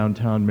in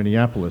downtown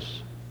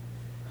Minneapolis.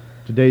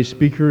 Today's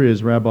speaker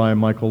is Rabbi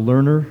Michael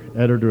Lerner,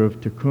 editor of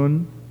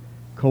Tikkun,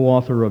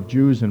 co-author of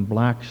Jews and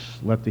Blacks,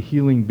 Let the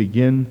Healing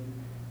Begin,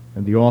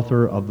 and the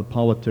author of The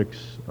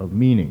Politics of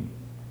Meaning.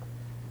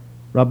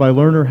 Rabbi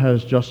Lerner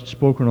has just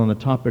spoken on the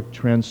topic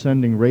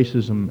Transcending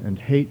Racism and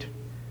Hate.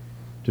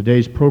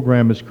 Today's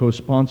program is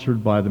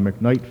co-sponsored by the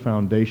McKnight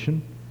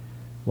Foundation.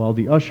 While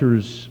the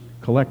ushers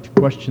collect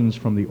questions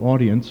from the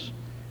audience,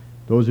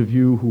 those of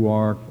you who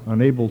are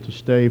unable to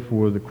stay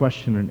for the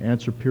question and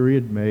answer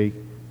period may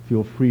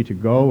feel free to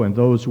go, and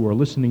those who are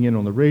listening in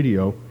on the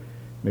radio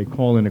may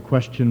call in a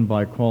question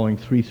by calling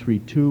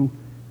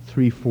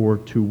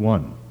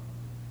 332-3421.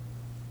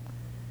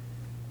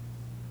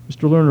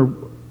 Mr. Lerner,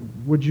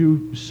 would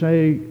you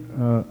say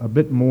a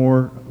bit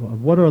more,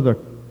 what are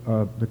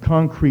the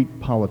concrete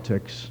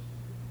politics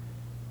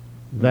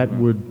that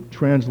would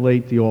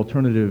translate the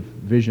alternative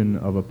vision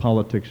of a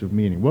politics of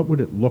meaning? What would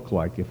it look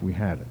like if we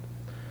had it?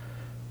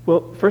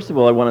 Well, first of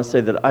all, I want to say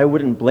that I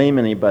wouldn't blame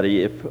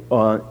anybody if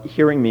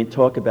hearing me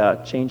talk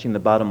about changing the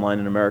bottom line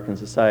in American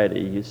society,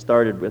 you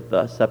started with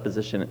the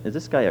supposition, is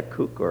this guy a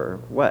kook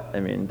or what?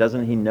 I mean,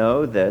 doesn't he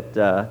know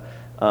that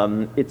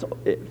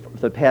for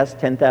the past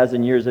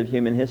 10,000 years of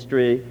human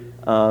history,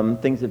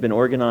 things have been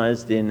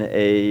organized in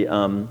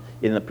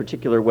a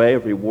particular way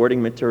of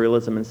rewarding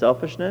materialism and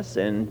selfishness,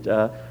 and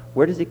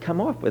where does he come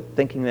up with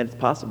thinking that it's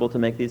possible to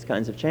make these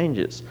kinds of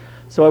changes?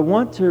 So I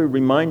want to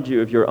remind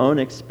you of your own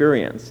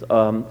experience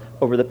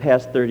over the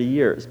past 30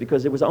 years,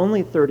 because it was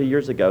only 30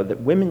 years ago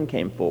that women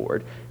came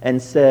forward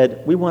and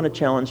said, we want to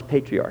challenge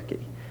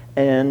patriarchy.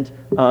 And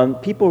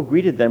people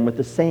greeted them with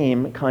the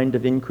same kind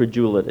of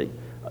incredulity.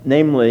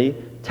 Namely,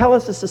 tell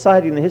us a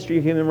society in the history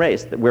of human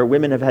race where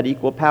women have had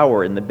equal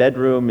power in the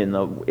bedroom, in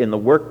the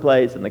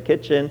workplace, in the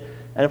kitchen.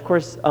 And of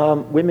course,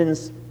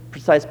 women's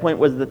precise point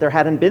was that there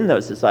hadn't been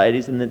those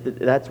societies, and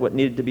that's what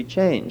needed to be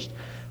changed.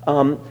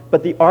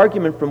 But the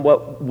argument from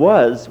what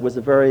was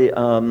a very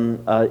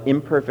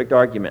imperfect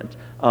argument.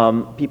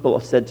 People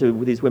said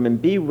to these women,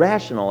 be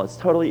rational. It's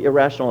totally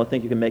irrational to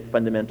think you can make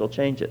fundamental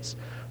changes.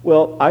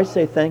 Well, I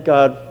say thank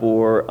God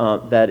for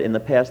that in the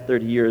past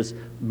 30 years,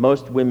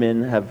 most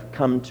women have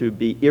come to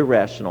be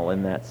irrational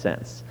in that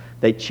sense.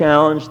 They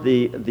challenge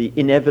the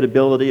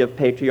inevitability of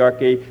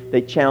patriarchy.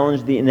 They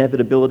challenge the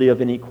inevitability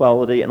of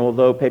inequality. And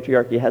although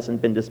patriarchy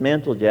hasn't been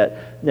dismantled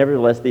yet,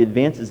 nevertheless, the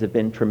advances have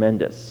been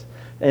tremendous.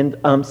 And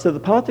so the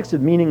politics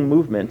of meaning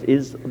movement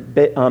is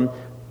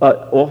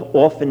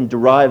often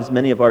derives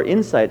many of our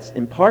insights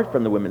in part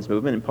from the women's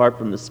movement, in part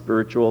from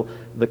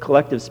the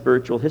collective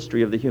spiritual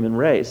history of the human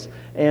race.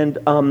 And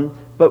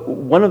but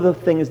one of the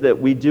things that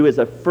we do as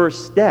a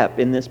first step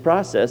in this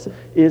process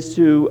is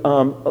to,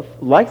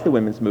 like the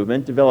women's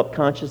movement, develop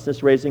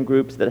consciousness-raising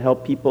groups that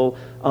help people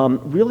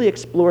really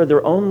explore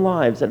their own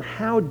lives and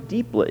how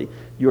deeply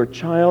your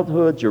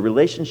childhood, your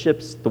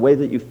relationships, the way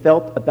that you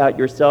felt about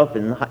yourself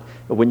and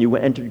when you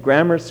entered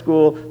grammar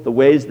school, the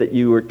ways that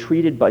you were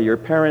treated by your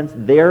parents,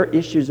 their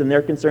issues and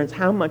their concerns,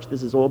 how much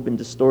this has all been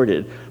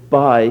distorted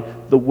by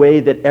the way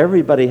that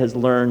everybody has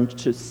learned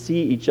to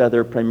see each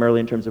other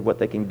primarily in terms of what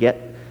they can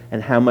get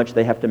and how much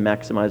they have to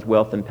maximize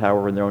wealth and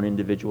power in their own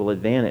individual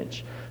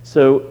advantage.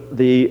 So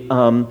the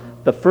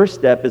first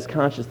step is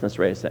consciousness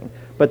raising.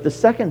 But the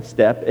second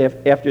step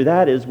after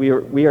that is we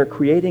are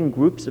creating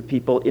groups of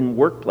people in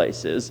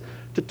workplaces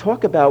to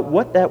talk about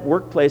what that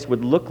workplace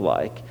would look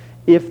like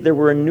if there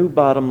were a new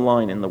bottom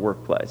line in the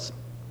workplace.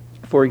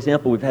 For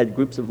example, we've had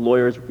groups of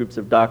lawyers, groups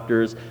of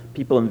doctors,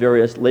 people in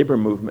various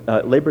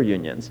labor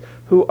unions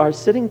who are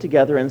sitting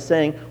together and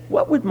saying,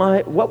 what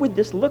would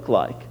this look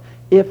like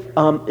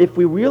if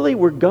we really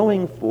were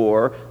going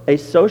for a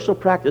social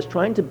practice,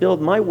 trying to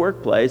build my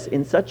workplace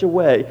in such a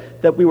way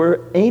that we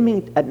were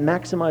aiming at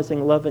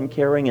maximizing love and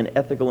caring and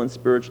ethical and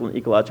spiritual and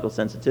ecological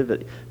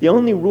sensitivity. The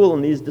only rule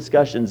in these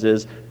discussions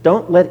is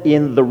don't let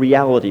in the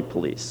reality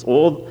police.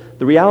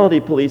 The reality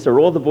police are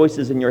all the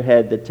voices in your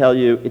head that tell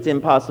you it's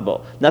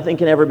impossible. Nothing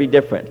can ever be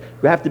different.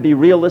 You have to be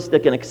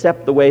realistic and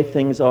accept the way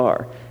things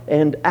are.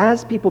 And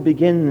as people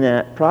begin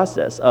that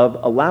process of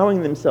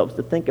allowing themselves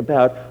to think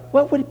about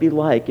what would it be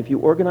like if you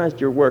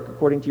organized your work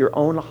according to your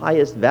own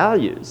highest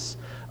values,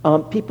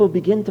 people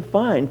begin to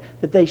find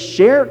that they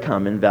share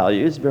common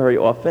values very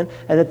often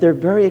and that they're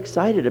very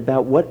excited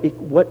about what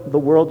the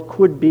world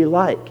could be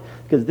like.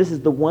 Because this is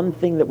the one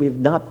thing that we've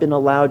not been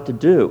allowed to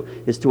do,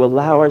 is to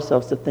allow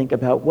ourselves to think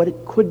about what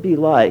it could be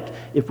like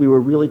if we were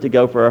really to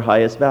go for our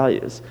highest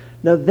values.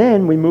 Now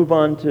then we move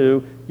on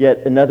to yet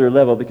another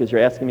level, because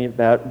you're asking me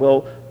about,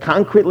 well,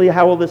 concretely,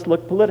 how will this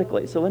look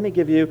politically? So let me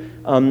give you,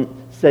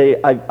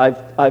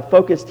 I've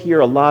focused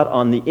here a lot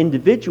on the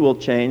individual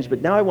change,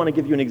 but now I want to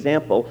give you an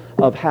example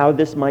of how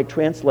this might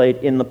translate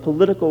in the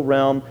political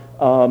realm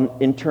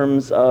in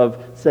terms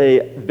of,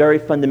 say, very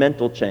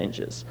fundamental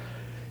changes.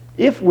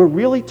 If we're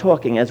really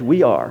talking, as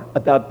we are,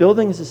 about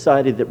building a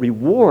society that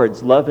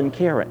rewards love and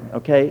caring,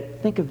 okay,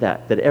 think of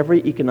that every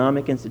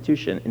economic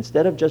institution,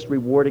 instead of just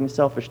rewarding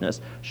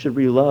selfishness, should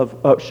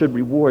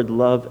reward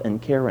love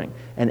and caring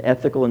and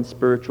ethical and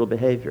spiritual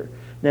behavior.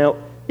 Now,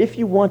 if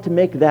you want to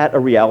make that a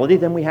reality,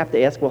 then we have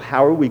to ask, well,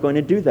 how are we going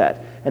to do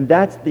that? And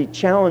that's the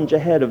challenge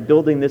ahead of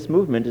building this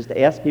movement, is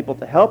to ask people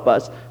to help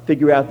us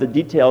figure out the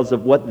details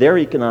of what their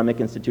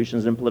economic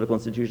institutions and political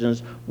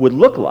institutions would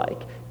look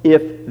like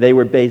if they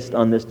were based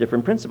on this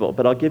different principle.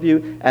 But I'll give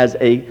you as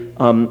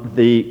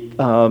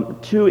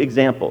two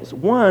examples.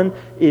 One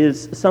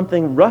is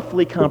something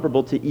roughly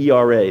comparable to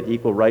ERA, the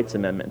Equal Rights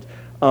Amendment.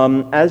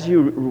 As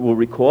you will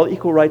recall,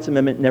 Equal Rights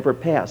Amendment never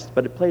passed,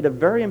 but it played a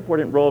very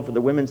important role for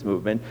the women's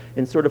movement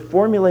in sort of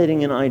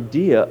formulating an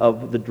idea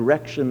of the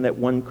direction that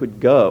one could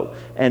go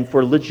and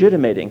for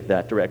legitimating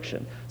that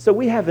direction. So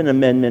we have an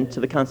amendment to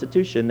the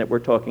Constitution that we're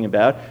talking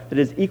about that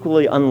is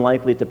equally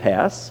unlikely to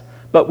pass,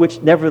 but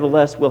which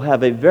nevertheless will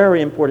have a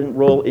very important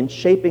role in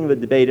shaping the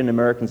debate in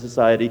American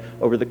society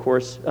over the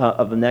course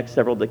of the next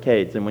several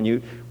decades. And when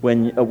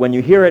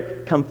you hear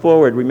it come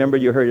forward, remember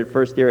you heard it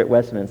first here at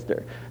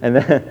Westminster. And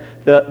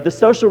the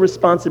Social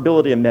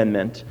Responsibility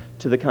Amendment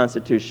to the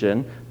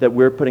Constitution that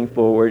we're putting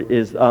forward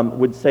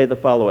would say the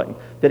following,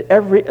 that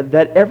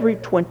every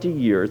 20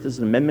 years, this is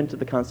an amendment to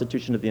the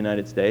Constitution of the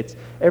United States,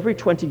 every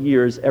 20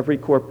 years, every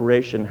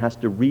corporation has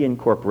to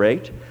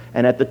reincorporate,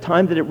 and at the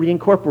time that it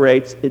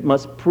reincorporates, it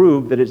must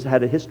prove that it's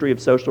had a history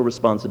of social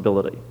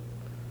responsibility.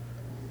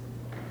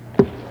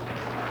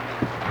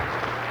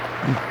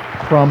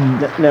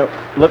 Now,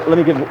 let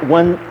me give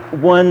one.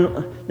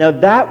 Now,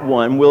 that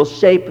one will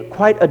shape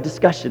quite a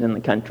discussion in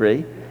the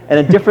country and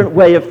a different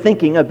way of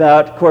thinking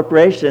about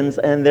corporations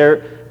and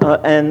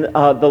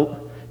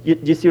do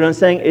you see what I'm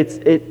saying?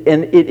 It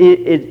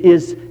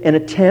is an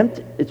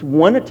attempt. It's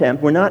one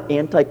attempt. We're not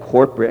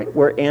anti-corporate.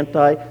 We're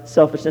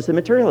anti-selfishness and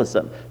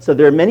materialism. So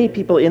there are many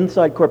people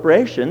inside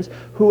corporations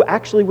who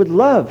actually would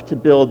love to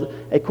build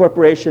a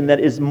corporation that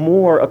is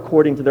more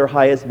according to their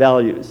highest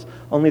values.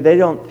 Only they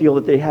don't feel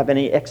that they have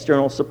any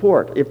external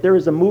support. If there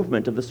is a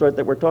movement of the sort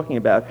that we're talking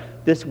about,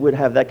 this would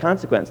have that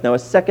consequence. Now, a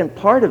second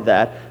part of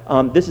that,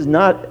 this is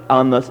not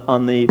on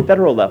the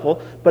federal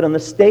level, but on the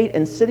state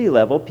and city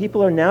level,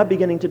 people are now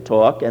beginning to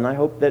talk, and I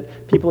hope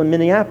that people in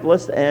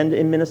Minneapolis and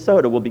in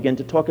Minnesota will begin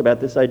to talk about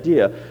this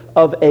idea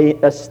of a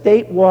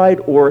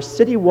statewide or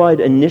citywide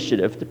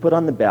initiative to put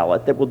on the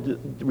ballot that will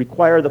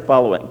require the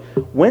following.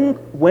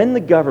 When the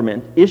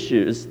government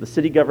issues, the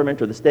city government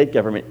or the state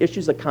government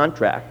issues a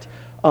contract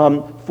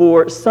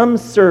for some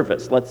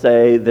service, let's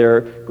say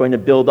they're going to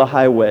build a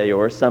highway,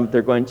 or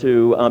they're going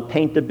to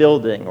paint a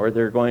building, or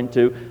they're going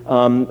to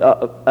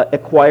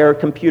acquire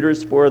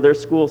computers for their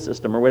school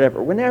system, or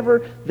whatever.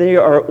 Whenever they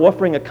are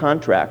offering a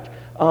contract,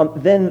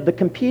 then the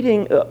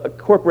competing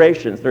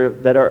corporations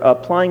that are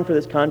applying for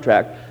this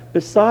contract,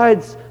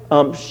 besides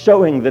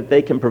showing that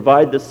they can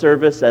provide the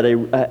service at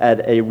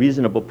a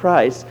reasonable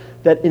price,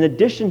 that in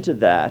addition to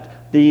that,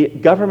 the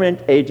government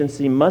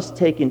agency must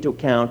take into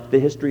account the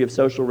history of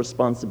social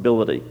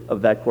responsibility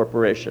of that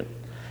corporation.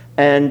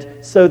 And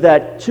so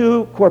that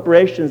two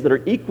corporations that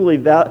are equally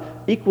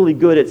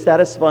good at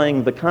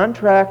satisfying the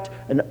contract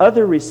and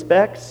other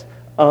respects,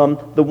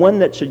 the one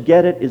that should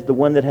get it is the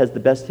one that has the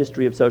best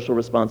history of social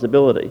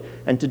responsibility.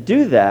 And to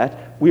do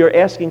that, we are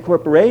asking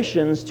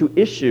corporations to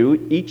issue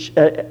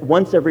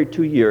once every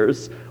 2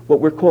 years what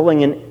we're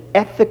calling an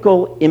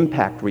ethical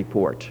impact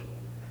report.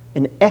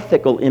 An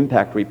ethical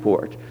impact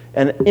report.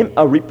 And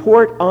a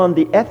report on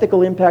the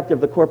ethical impact of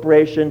the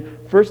corporation,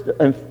 first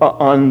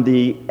on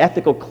the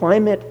ethical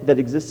climate that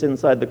exists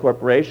inside the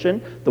corporation,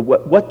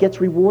 what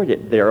gets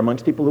rewarded there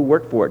amongst people who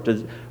work for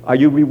it. Are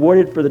you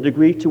rewarded for the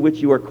degree to which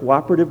you are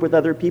cooperative with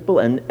other people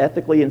and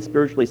ethically and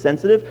spiritually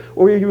sensitive,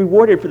 or are you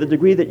rewarded for the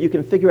degree that you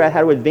can figure out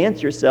how to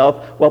advance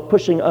yourself while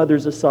pushing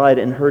others aside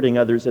and hurting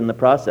others in the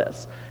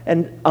process?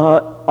 And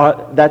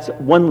that's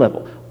one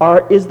level.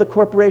 Is the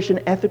corporation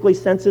ethically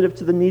sensitive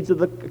to the needs of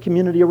the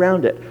community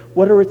around it?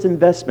 What are its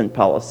investment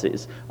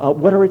policies?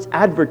 What are its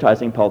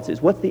advertising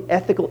policies? What's the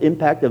ethical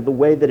impact of the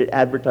way that it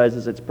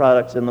advertises its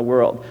products in the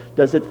world?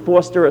 Does it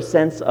foster a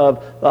sense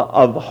of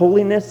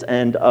holiness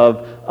and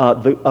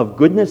of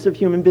goodness of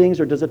human beings,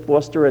 or does it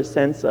foster a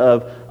sense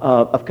of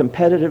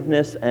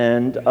competitiveness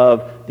and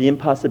of the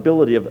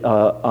impossibility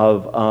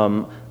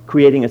of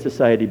creating a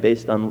society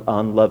based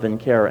on love and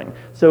caring?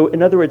 So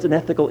in other words, an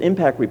ethical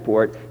impact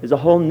report is a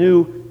whole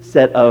new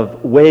set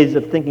of ways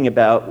of thinking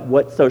about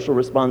what social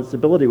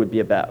responsibility would be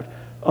about.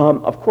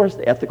 Of course,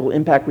 the ethical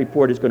impact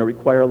report is going to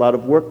require a lot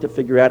of work to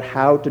figure out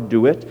how to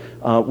do it.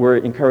 We're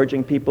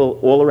encouraging people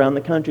all around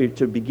the country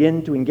to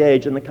begin to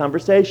engage in the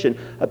conversation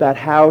about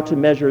how to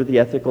measure the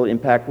ethical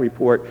impact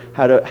report,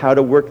 how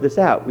to work this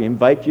out. We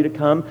invite you to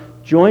come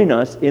join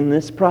us in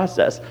this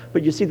process.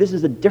 But you see, this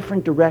is a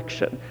different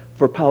direction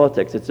for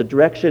politics. It's a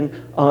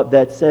direction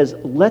that says,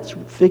 let's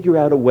figure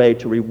out a way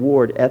to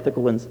reward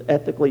ethical and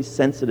ethically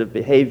sensitive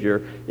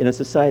behavior in a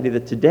society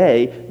that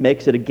today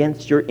makes it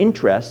against your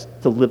interest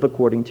to live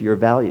according to your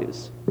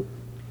values.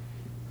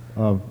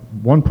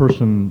 One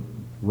person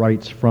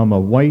writes, from a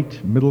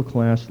white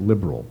middle-class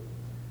liberal,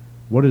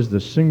 what is the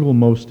single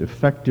most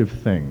effective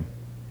thing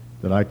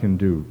that I can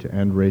do to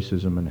end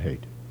racism and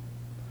hate?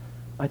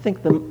 I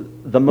think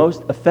the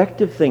most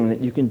effective thing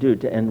that you can do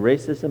to end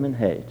racism and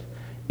hate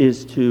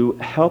is to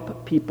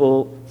help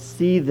people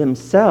see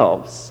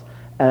themselves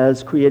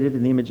as created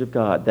in the image of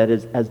God, that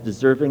is, as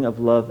deserving of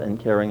love and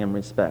caring and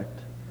respect.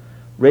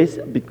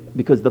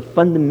 Because the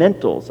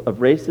fundamentals of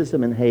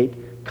racism and hate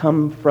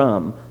come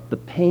from the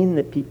pain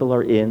that people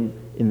are in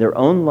their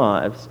own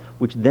lives,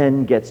 which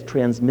then gets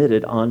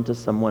transmitted onto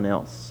someone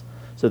else.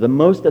 So the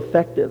most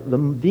effective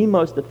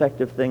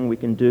thing we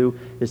can do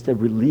is to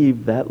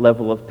relieve that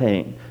level of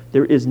pain.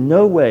 There is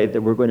no way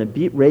that we're going to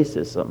beat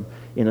racism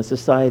in a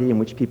society in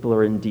which people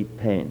are in deep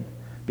pain.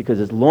 Because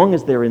as long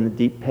as they're in the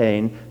deep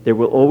pain, there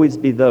will always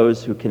be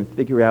those who can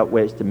figure out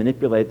ways to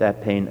manipulate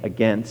that pain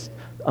against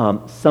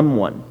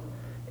someone.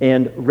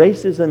 And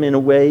racism, in a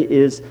way,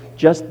 is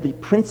just the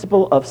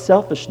principle of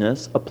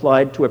selfishness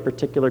applied to a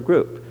particular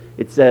group.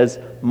 It says,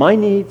 my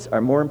needs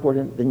are more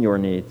important than your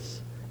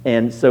needs.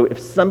 And so if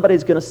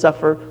somebody's going to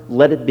suffer,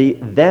 let it be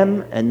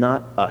them and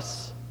not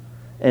us.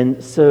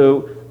 And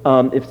so,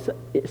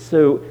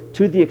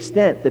 to the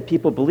extent that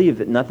people believe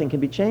that nothing can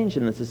be changed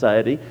in the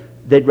society,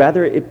 they'd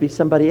rather it be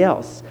somebody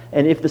else.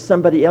 And if the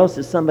somebody else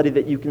is somebody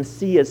that you can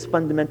see as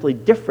fundamentally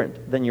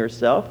different than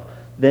yourself,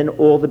 then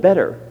all the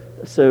better.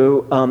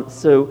 So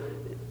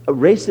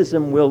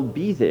racism will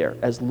be there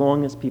as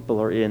long as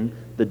people are in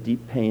the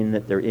deep pain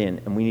that they're in,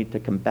 and we need to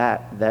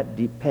combat that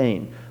deep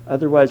pain.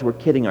 Otherwise, we're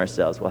kidding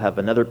ourselves. We'll have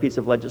another piece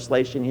of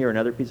legislation here,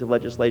 another piece of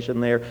legislation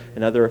there,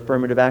 another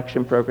affirmative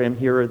action program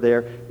here or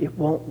there. It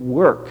won't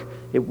work.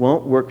 It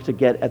won't work to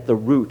get at the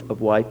root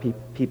of why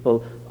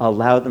people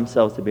allow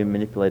themselves to be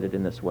manipulated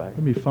in this way. Let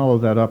me follow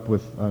that up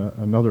with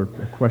another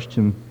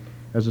question.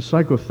 As a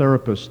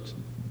psychotherapist,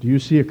 do you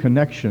see a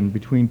connection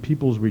between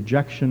people's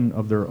rejection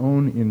of their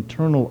own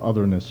internal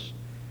otherness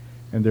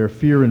and their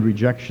fear and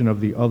rejection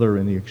of the other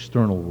in the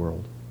external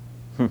world?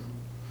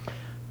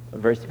 A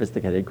very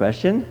sophisticated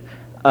question.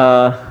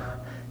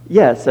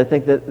 Yes, I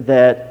think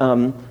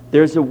that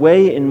there's a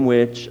way in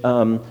which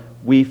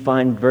we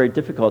find very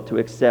difficult to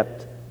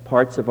accept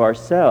parts of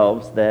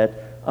ourselves that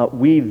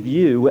we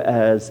view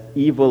as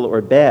evil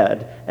or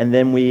bad, and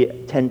then we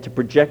tend to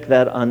project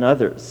that on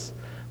others.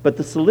 But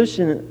the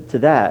solution to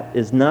that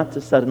is not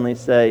to suddenly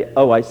say,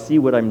 oh, I see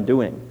what I'm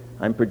doing.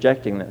 I'm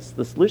projecting this.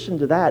 The solution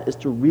to that is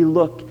to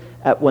relook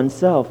at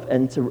oneself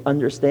and to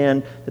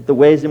understand that the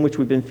ways in which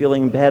we've been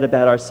feeling bad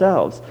about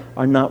ourselves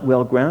are not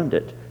well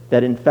grounded.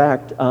 That in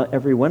fact,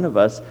 every one of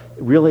us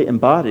really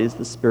embodies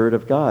the Spirit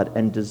of God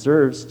and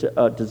deserves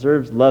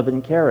love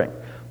and caring.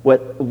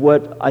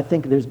 What I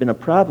think there's been a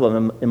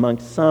problem among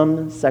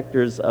some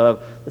sectors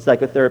of the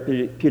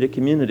psychotherapeutic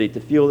community to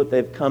feel that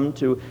they've come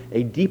to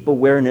a deep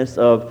awareness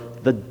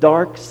of the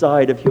dark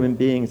side of human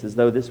beings, as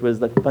though this was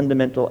the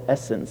fundamental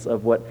essence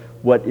of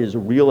what is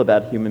real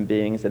about human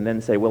beings, and then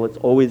say, well, it's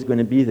always going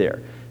to be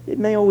there. It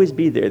may always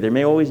be there. There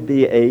may always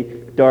be a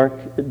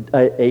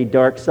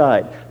dark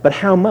side. But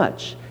how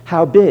much,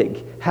 how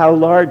big, how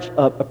large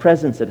a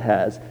presence it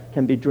has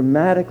can be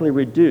dramatically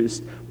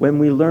reduced when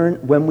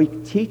we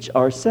teach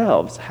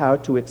ourselves how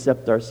to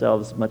accept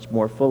ourselves much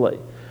more fully.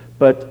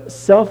 But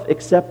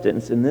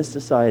self-acceptance in this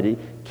society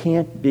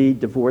can't be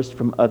divorced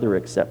from other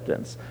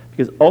acceptance.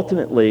 Because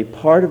ultimately,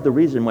 part of the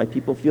reason why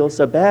people feel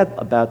so bad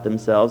about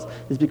themselves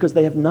is because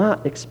they have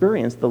not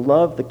experienced the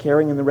love, the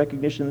caring, and the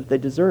recognition that they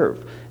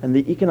deserve. And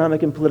the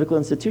economic and political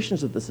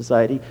institutions of the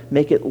society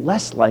make it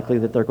less likely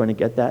that they're going to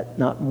get that,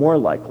 not more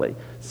likely.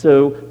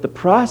 So the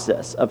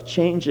process of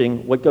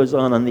changing what goes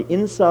on the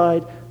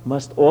inside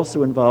must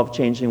also involve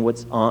changing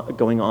what's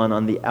going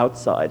on the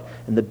outside.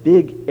 And the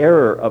big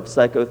error of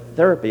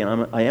psychotherapy,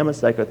 and I am a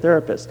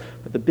psychotherapist,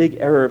 but the big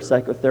error of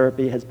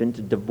psychotherapy has been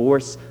to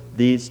divorce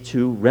these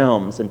two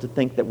realms and to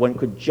think that one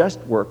could just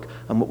work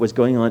on what was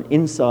going on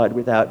inside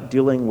without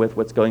dealing with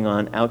what's going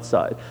on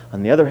outside.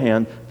 On the other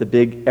hand, the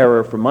big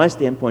error from my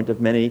standpoint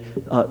of many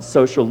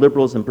social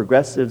liberals and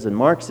progressives and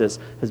Marxists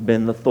has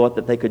been the thought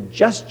that they could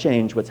just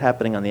change what's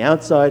happening on the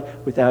outside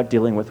without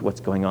dealing with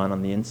what's going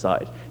on the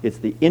inside. It's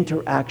the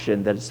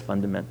interaction that is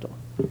fundamental.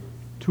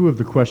 Two of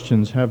the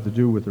questions have to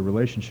do with the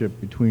relationship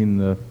between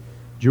the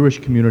Jewish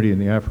community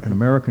and the African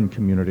American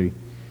community.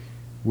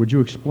 Would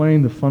you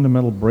explain the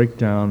fundamental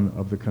breakdown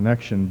of the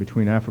connection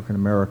between African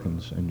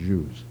Americans and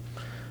Jews?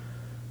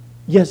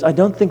 Yes, I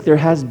don't think there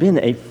has been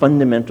a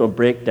fundamental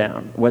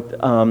breakdown.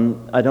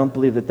 I don't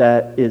believe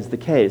that is the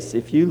case.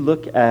 If you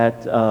look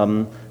at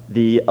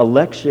the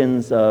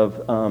elections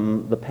of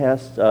the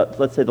past,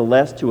 let's say the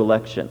last two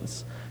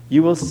elections,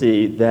 you will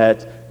see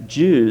that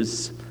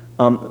Jews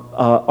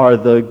are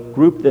the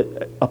group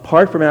that,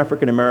 apart from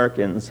African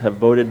Americans, have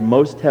voted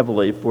most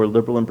heavily for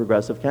liberal and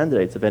progressive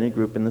candidates of any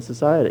group in the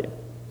society.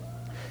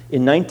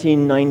 In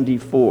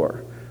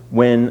 1994,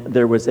 when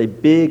there was a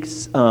big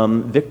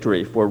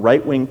victory for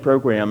right-wing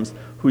programs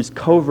whose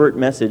covert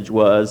message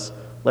was,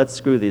 let's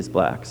screw these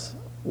blacks.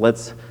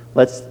 Let's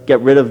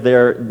get rid of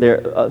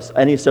their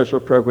any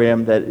social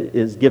program that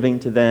is giving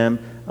to them.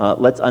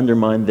 Let's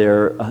undermine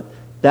their...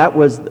 That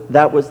was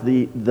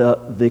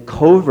the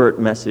covert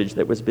message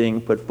that was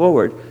being put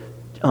forward.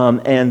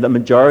 And the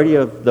majority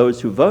of those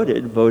who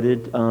voted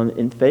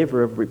in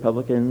favor of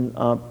Republican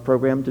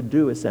program to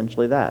do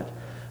essentially that.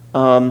 In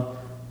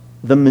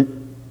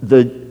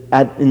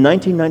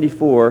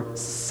 1994,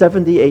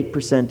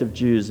 78% of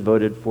Jews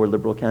voted for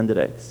liberal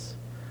candidates.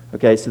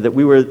 Okay, so that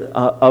we were,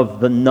 of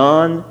the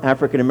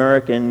non-African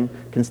American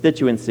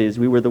constituencies,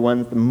 we were the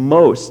ones the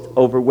most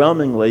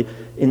overwhelmingly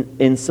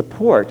in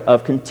support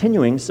of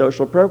continuing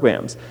social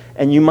programs.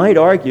 And you might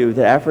argue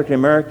that African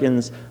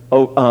Americans,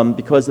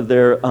 because of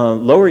their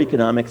lower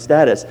economic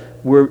status,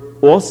 were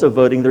also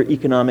voting their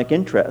economic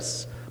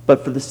interests.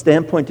 But for the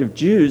standpoint of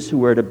Jews who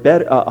were at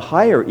a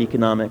higher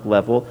economic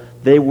level,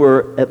 they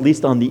were, at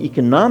least on the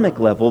economic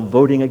level,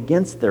 voting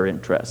against their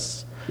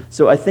interests.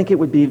 So I think it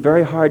would be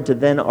very hard to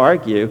then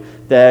argue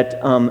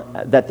that,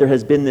 that there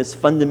has been this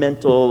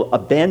fundamental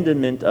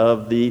abandonment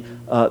of the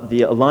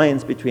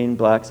alliance between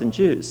blacks and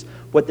Jews.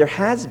 What there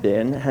has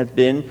been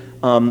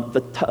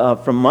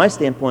from my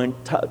standpoint,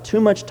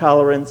 too much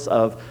tolerance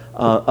of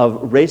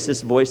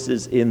racist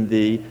voices in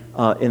the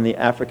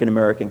African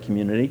American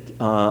community,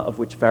 of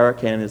which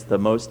Farrakhan is the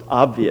most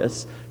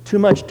obvious. Too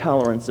much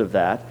tolerance of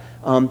that.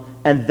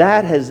 And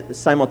that has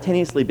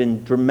simultaneously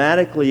been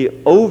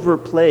dramatically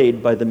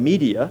overplayed by the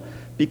media,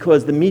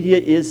 because the media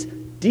is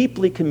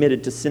deeply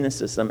committed to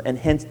cynicism and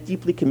hence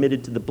deeply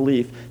committed to the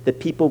belief that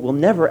people will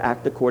never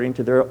act according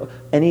to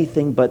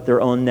anything but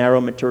their own narrow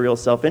material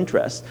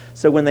self-interest.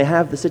 So when they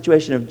have the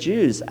situation of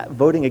Jews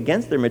voting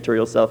against their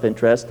material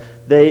self-interest,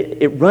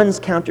 it runs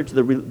counter to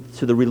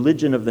the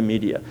religion of the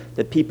media,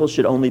 that people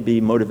should only be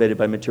motivated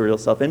by material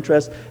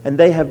self-interest, and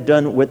they have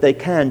done what they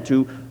can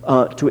to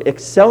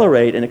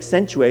accelerate and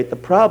accentuate the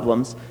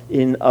problems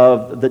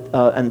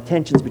and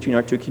tensions between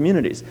our two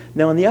communities.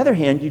 Now, on the other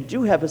hand, you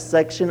do have a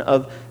section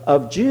of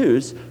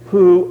Jews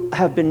who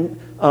have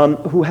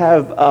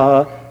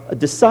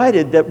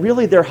decided that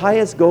really their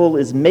highest goal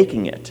is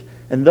making it.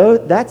 And though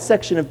that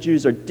section of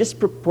Jews are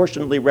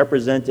disproportionately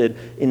represented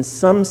in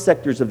some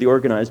sectors of the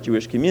organized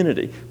Jewish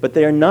community, but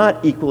they are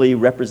not equally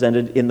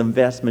represented in the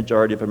vast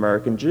majority of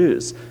American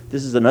Jews.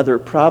 This is another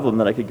problem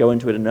that I could go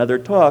into in another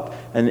talk,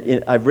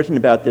 and I've written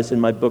about this in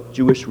my book,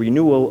 Jewish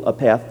Renewal, A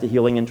Path to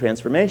Healing and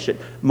Transformation.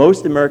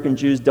 Most American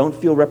Jews don't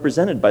feel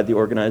represented by the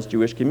organized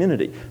Jewish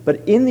community.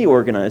 But in the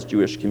organized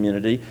Jewish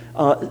community,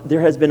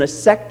 there has been a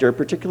sector,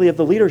 particularly of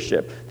the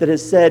leadership, that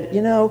has said,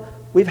 you know,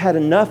 we've had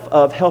enough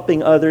of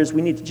helping others.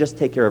 We need to just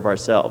take care of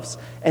ourselves.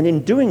 And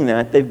in doing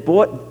that, they've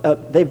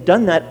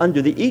done that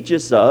under the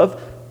aegis of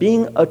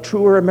being a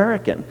truer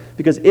American.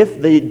 Because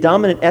if the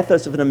dominant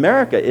ethos of an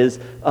America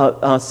is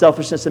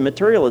selfishness and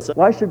materialism,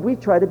 why should we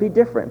try to be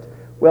different?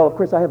 Well, of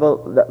course, I have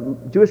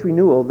Jewish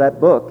Renewal,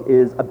 that book,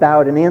 is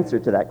about an answer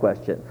to that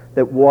question.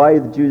 That why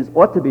the Jews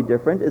ought to be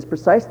different is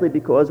precisely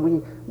because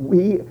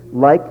we,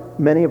 like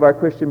many of our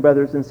Christian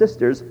brothers and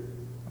sisters,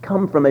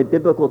 come from a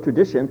biblical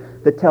tradition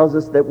that tells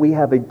us that we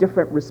have a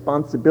different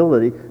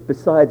responsibility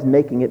besides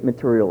making it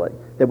materially,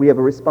 that we have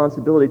a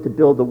responsibility to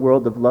build a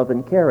world of love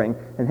and caring,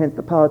 and hence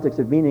the politics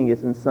of meaning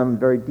is in some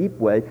very deep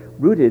way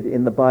rooted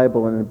in the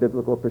Bible and in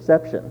biblical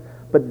perception.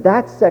 But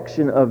that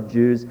section of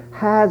Jews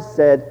has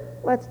said,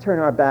 let's turn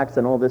our backs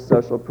on all this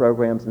social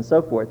programs and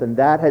so forth, and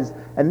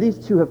these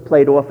two have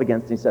played off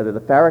against each other.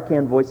 The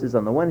Farrakhan voices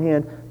on the one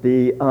hand,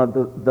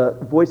 the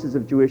voices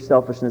of Jewish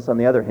selfishness on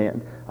the other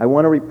hand. I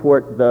want to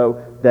report,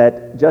 though,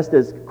 that just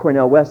as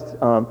Cornel West,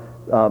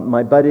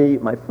 my buddy,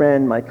 my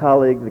friend, my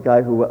colleague, the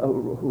guy who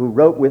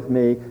wrote with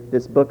me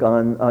this book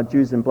on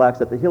Jews and blacks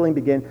at the Healing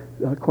Begin,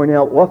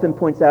 Cornel often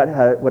points out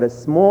what a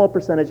small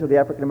percentage of the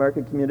African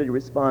American community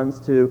responds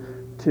to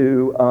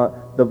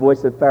the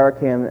voice of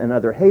Farrakhan and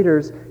other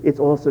haters. It's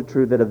also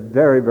true that a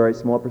very, very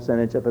small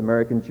percentage of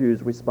American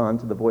Jews respond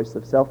to the voice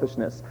of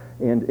selfishness.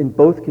 And in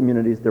both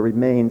communities, there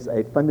remains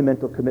a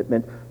fundamental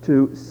commitment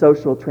to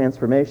social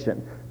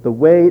transformation. The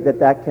way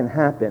that can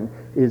happen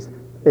is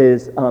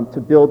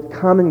to build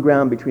common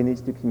ground between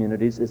these two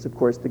communities is, of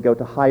course, to go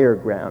to higher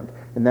ground.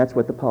 And that's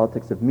what the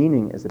politics of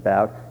meaning is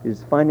about,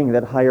 is finding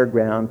that higher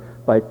ground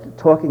by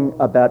talking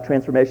about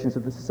transformations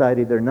of the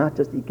society that are not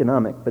just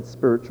economic, but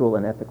spiritual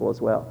and ethical as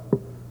well.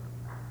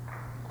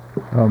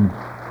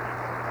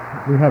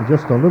 We have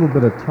just a little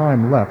bit of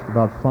time left,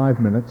 about 5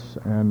 minutes,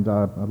 and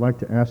I'd like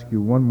to ask you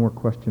one more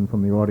question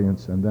from the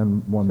audience and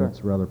then one Sure.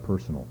 that's rather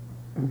personal.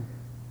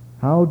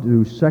 How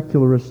do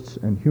secularists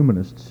and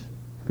humanists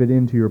fit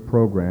into your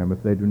program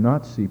if they do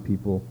not see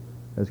people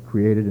as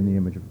created in the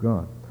image of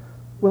God?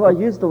 Well, I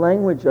use the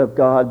language of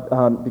God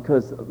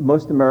because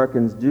most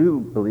Americans do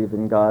believe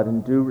in God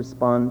and do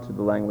respond to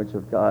the language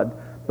of God.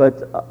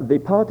 But the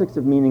politics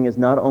of meaning is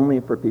not only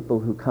for people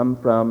who come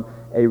from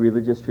a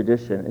religious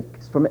tradition.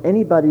 It's from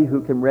anybody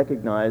who can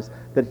recognize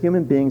that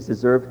human beings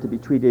deserve to be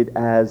treated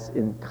as,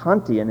 in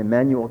Kantian,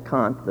 Immanuel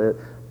Kant, the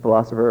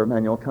philosopher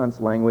Immanuel Kant's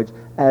language,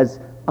 as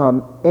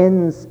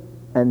ends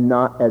and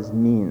not as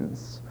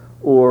means.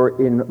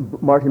 Or in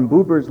Martin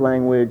Buber's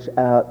language,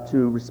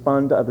 to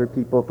respond to other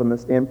people from the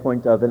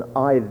standpoint of an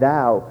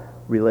I-thou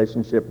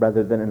relationship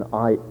rather than an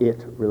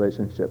I-it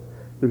relationship.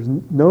 There's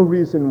no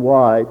reason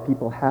why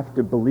people have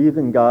to believe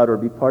in God or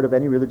be part of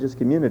any religious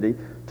community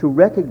to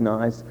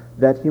recognize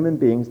that human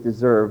beings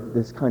deserve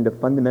this kind of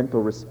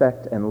fundamental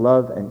respect and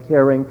love and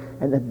caring,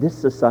 and that this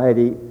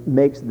society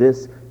makes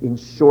this in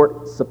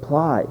short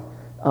supply.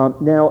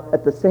 Now,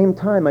 at the same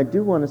time, I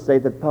do want to say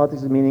that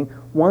politics of meaning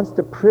wants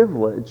to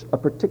privilege a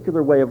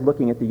particular way of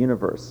looking at the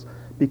universe,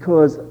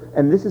 because,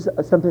 and this is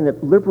something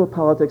that liberal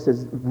politics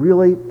has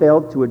really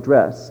failed to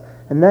address,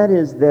 and that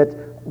is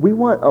that we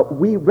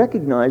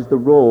recognize the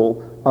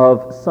role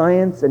of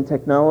science and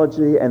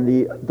technology and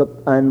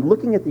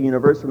looking at the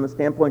universe from the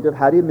standpoint of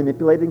how do you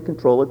manipulate and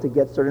control it to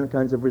get certain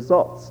kinds of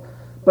results.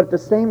 But at the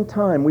same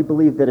time, we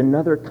believe that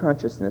another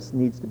consciousness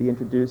needs to be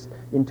introduced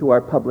into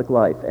our public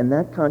life, and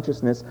that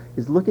consciousness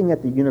is looking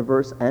at the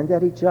universe and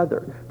at each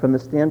other from the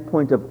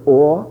standpoint of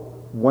awe,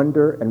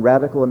 wonder, and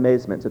radical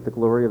amazement at the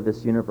glory of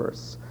this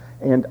universe.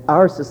 And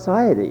our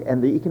society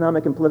and the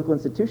economic and political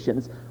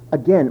institutions,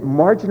 again,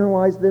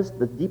 marginalize this.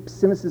 The deep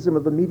cynicism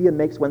of the media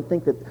makes one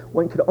think that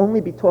one could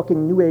only be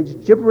talking New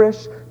Age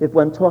gibberish if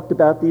one talked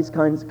about these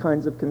kinds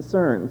of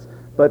concerns.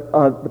 But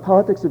the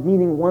politics of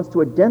meaning wants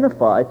to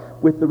identify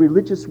with the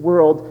religious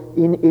world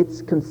in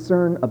its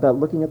concern about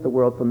looking at the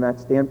world from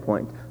that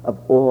standpoint of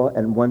awe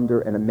and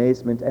wonder and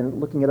amazement and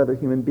looking at other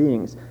human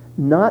beings,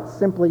 not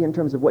simply in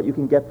terms of what you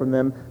can get from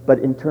them, but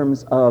in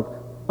terms of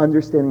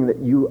understanding that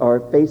you are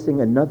facing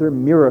another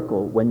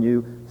miracle when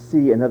you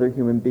see another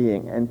human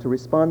being. And to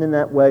respond in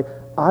that way,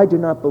 I do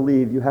not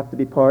believe you have to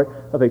be part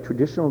of a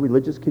traditional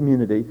religious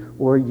community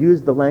or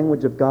use the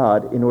language of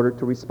God in order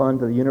to respond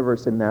to the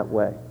universe in that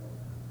way.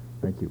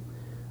 Thank you.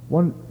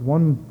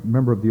 One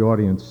member of the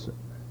audience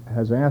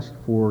has asked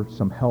for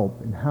some help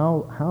in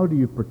how do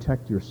you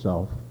protect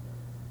yourself?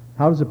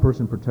 How does a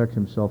person protect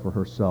himself or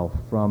herself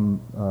from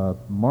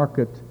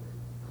market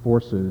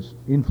forces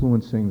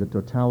influencing the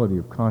totality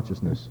of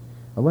consciousness?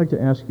 I'd like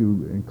to ask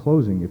you in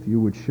closing if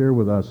you would share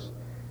with us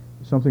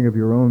something of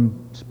your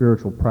own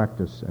spiritual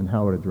practice and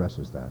how it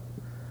addresses that.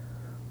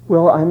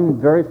 Well,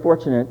 I'm very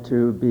fortunate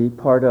to be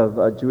part of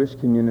a Jewish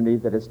community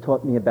that has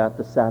taught me about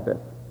the Sabbath.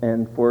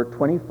 And for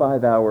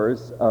 25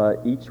 hours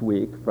each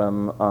week,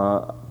 from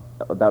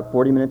about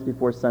 40 minutes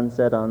before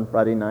sunset on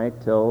Friday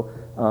night till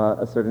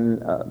a certain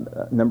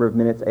number of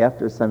minutes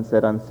after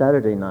sunset on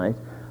Saturday night,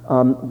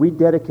 we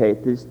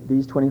dedicate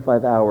these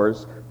 25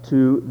 hours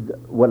to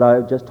what I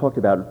just talked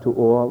about, to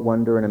awe,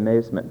 wonder, and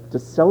amazement, to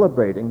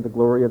celebrating the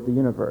glory of the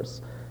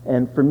universe.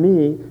 And for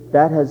me,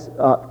 that has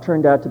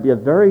turned out to be a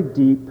very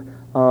deep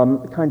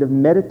kind of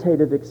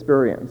meditative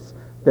experience.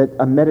 That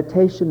a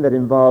meditation that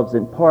involves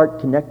in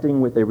part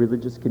connecting with a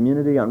religious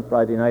community on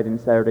Friday night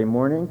and Saturday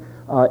morning.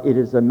 It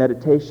is a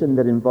meditation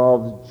that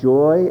involves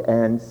joy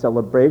and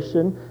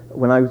celebration.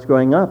 When I was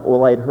growing up,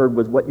 all I had heard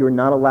was what you're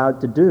not allowed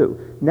to do.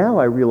 Now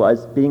I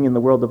realize, being in the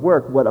world of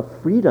work, what a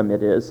freedom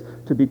it is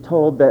to be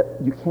told that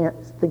you can't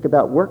think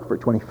about work for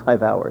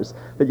 25 hours,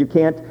 that you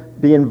can't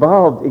be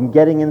involved in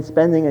getting and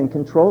spending and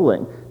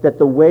controlling, that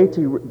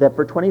that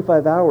for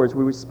 25 hours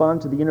we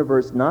respond to the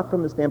universe not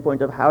from the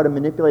standpoint of how to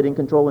manipulate and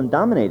control and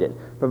dominate it,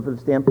 but from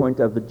the standpoint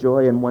of the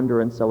joy and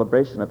wonder and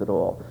celebration of it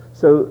all.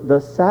 So the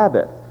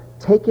Sabbath,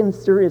 taken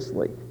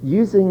seriously,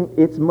 using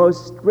its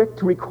most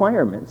strict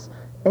requirements,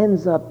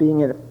 ends up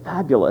being a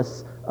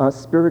fabulous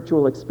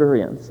spiritual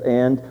experience,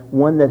 and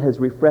one that has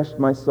refreshed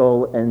my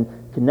soul and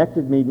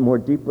connected me more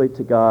deeply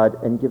to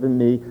God and given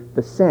me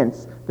the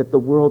sense that the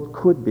world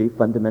could be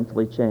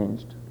fundamentally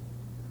changed.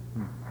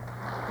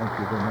 Thank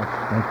you very much.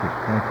 Thank you.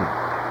 Thank you.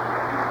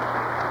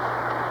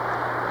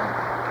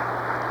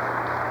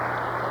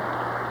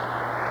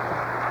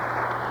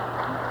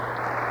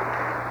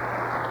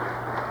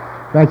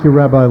 Thank you,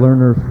 Rabbi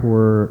Lerner,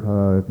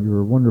 for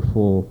your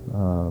wonderful,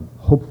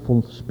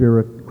 hopeful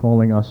spirit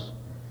calling us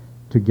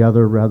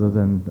together rather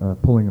than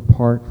pulling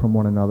apart from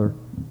one another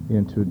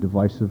into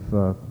divisive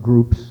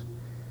groups,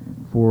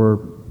 for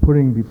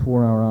putting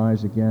before our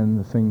eyes again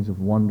the things of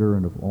wonder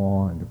and of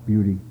awe and of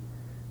beauty,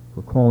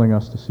 for calling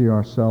us to see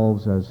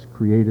ourselves as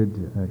created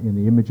in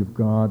the image of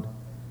God,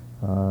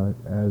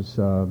 as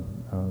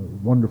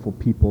wonderful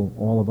people,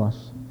 all of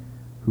us,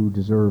 who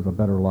deserve a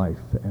better life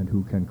and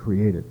who can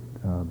create it.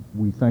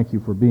 We thank you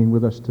for being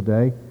with us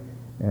today,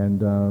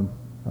 and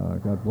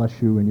God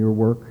bless you in your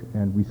work,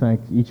 and we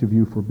thank each of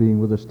you for being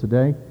with us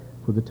today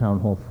for the Town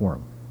Hall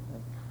Forum.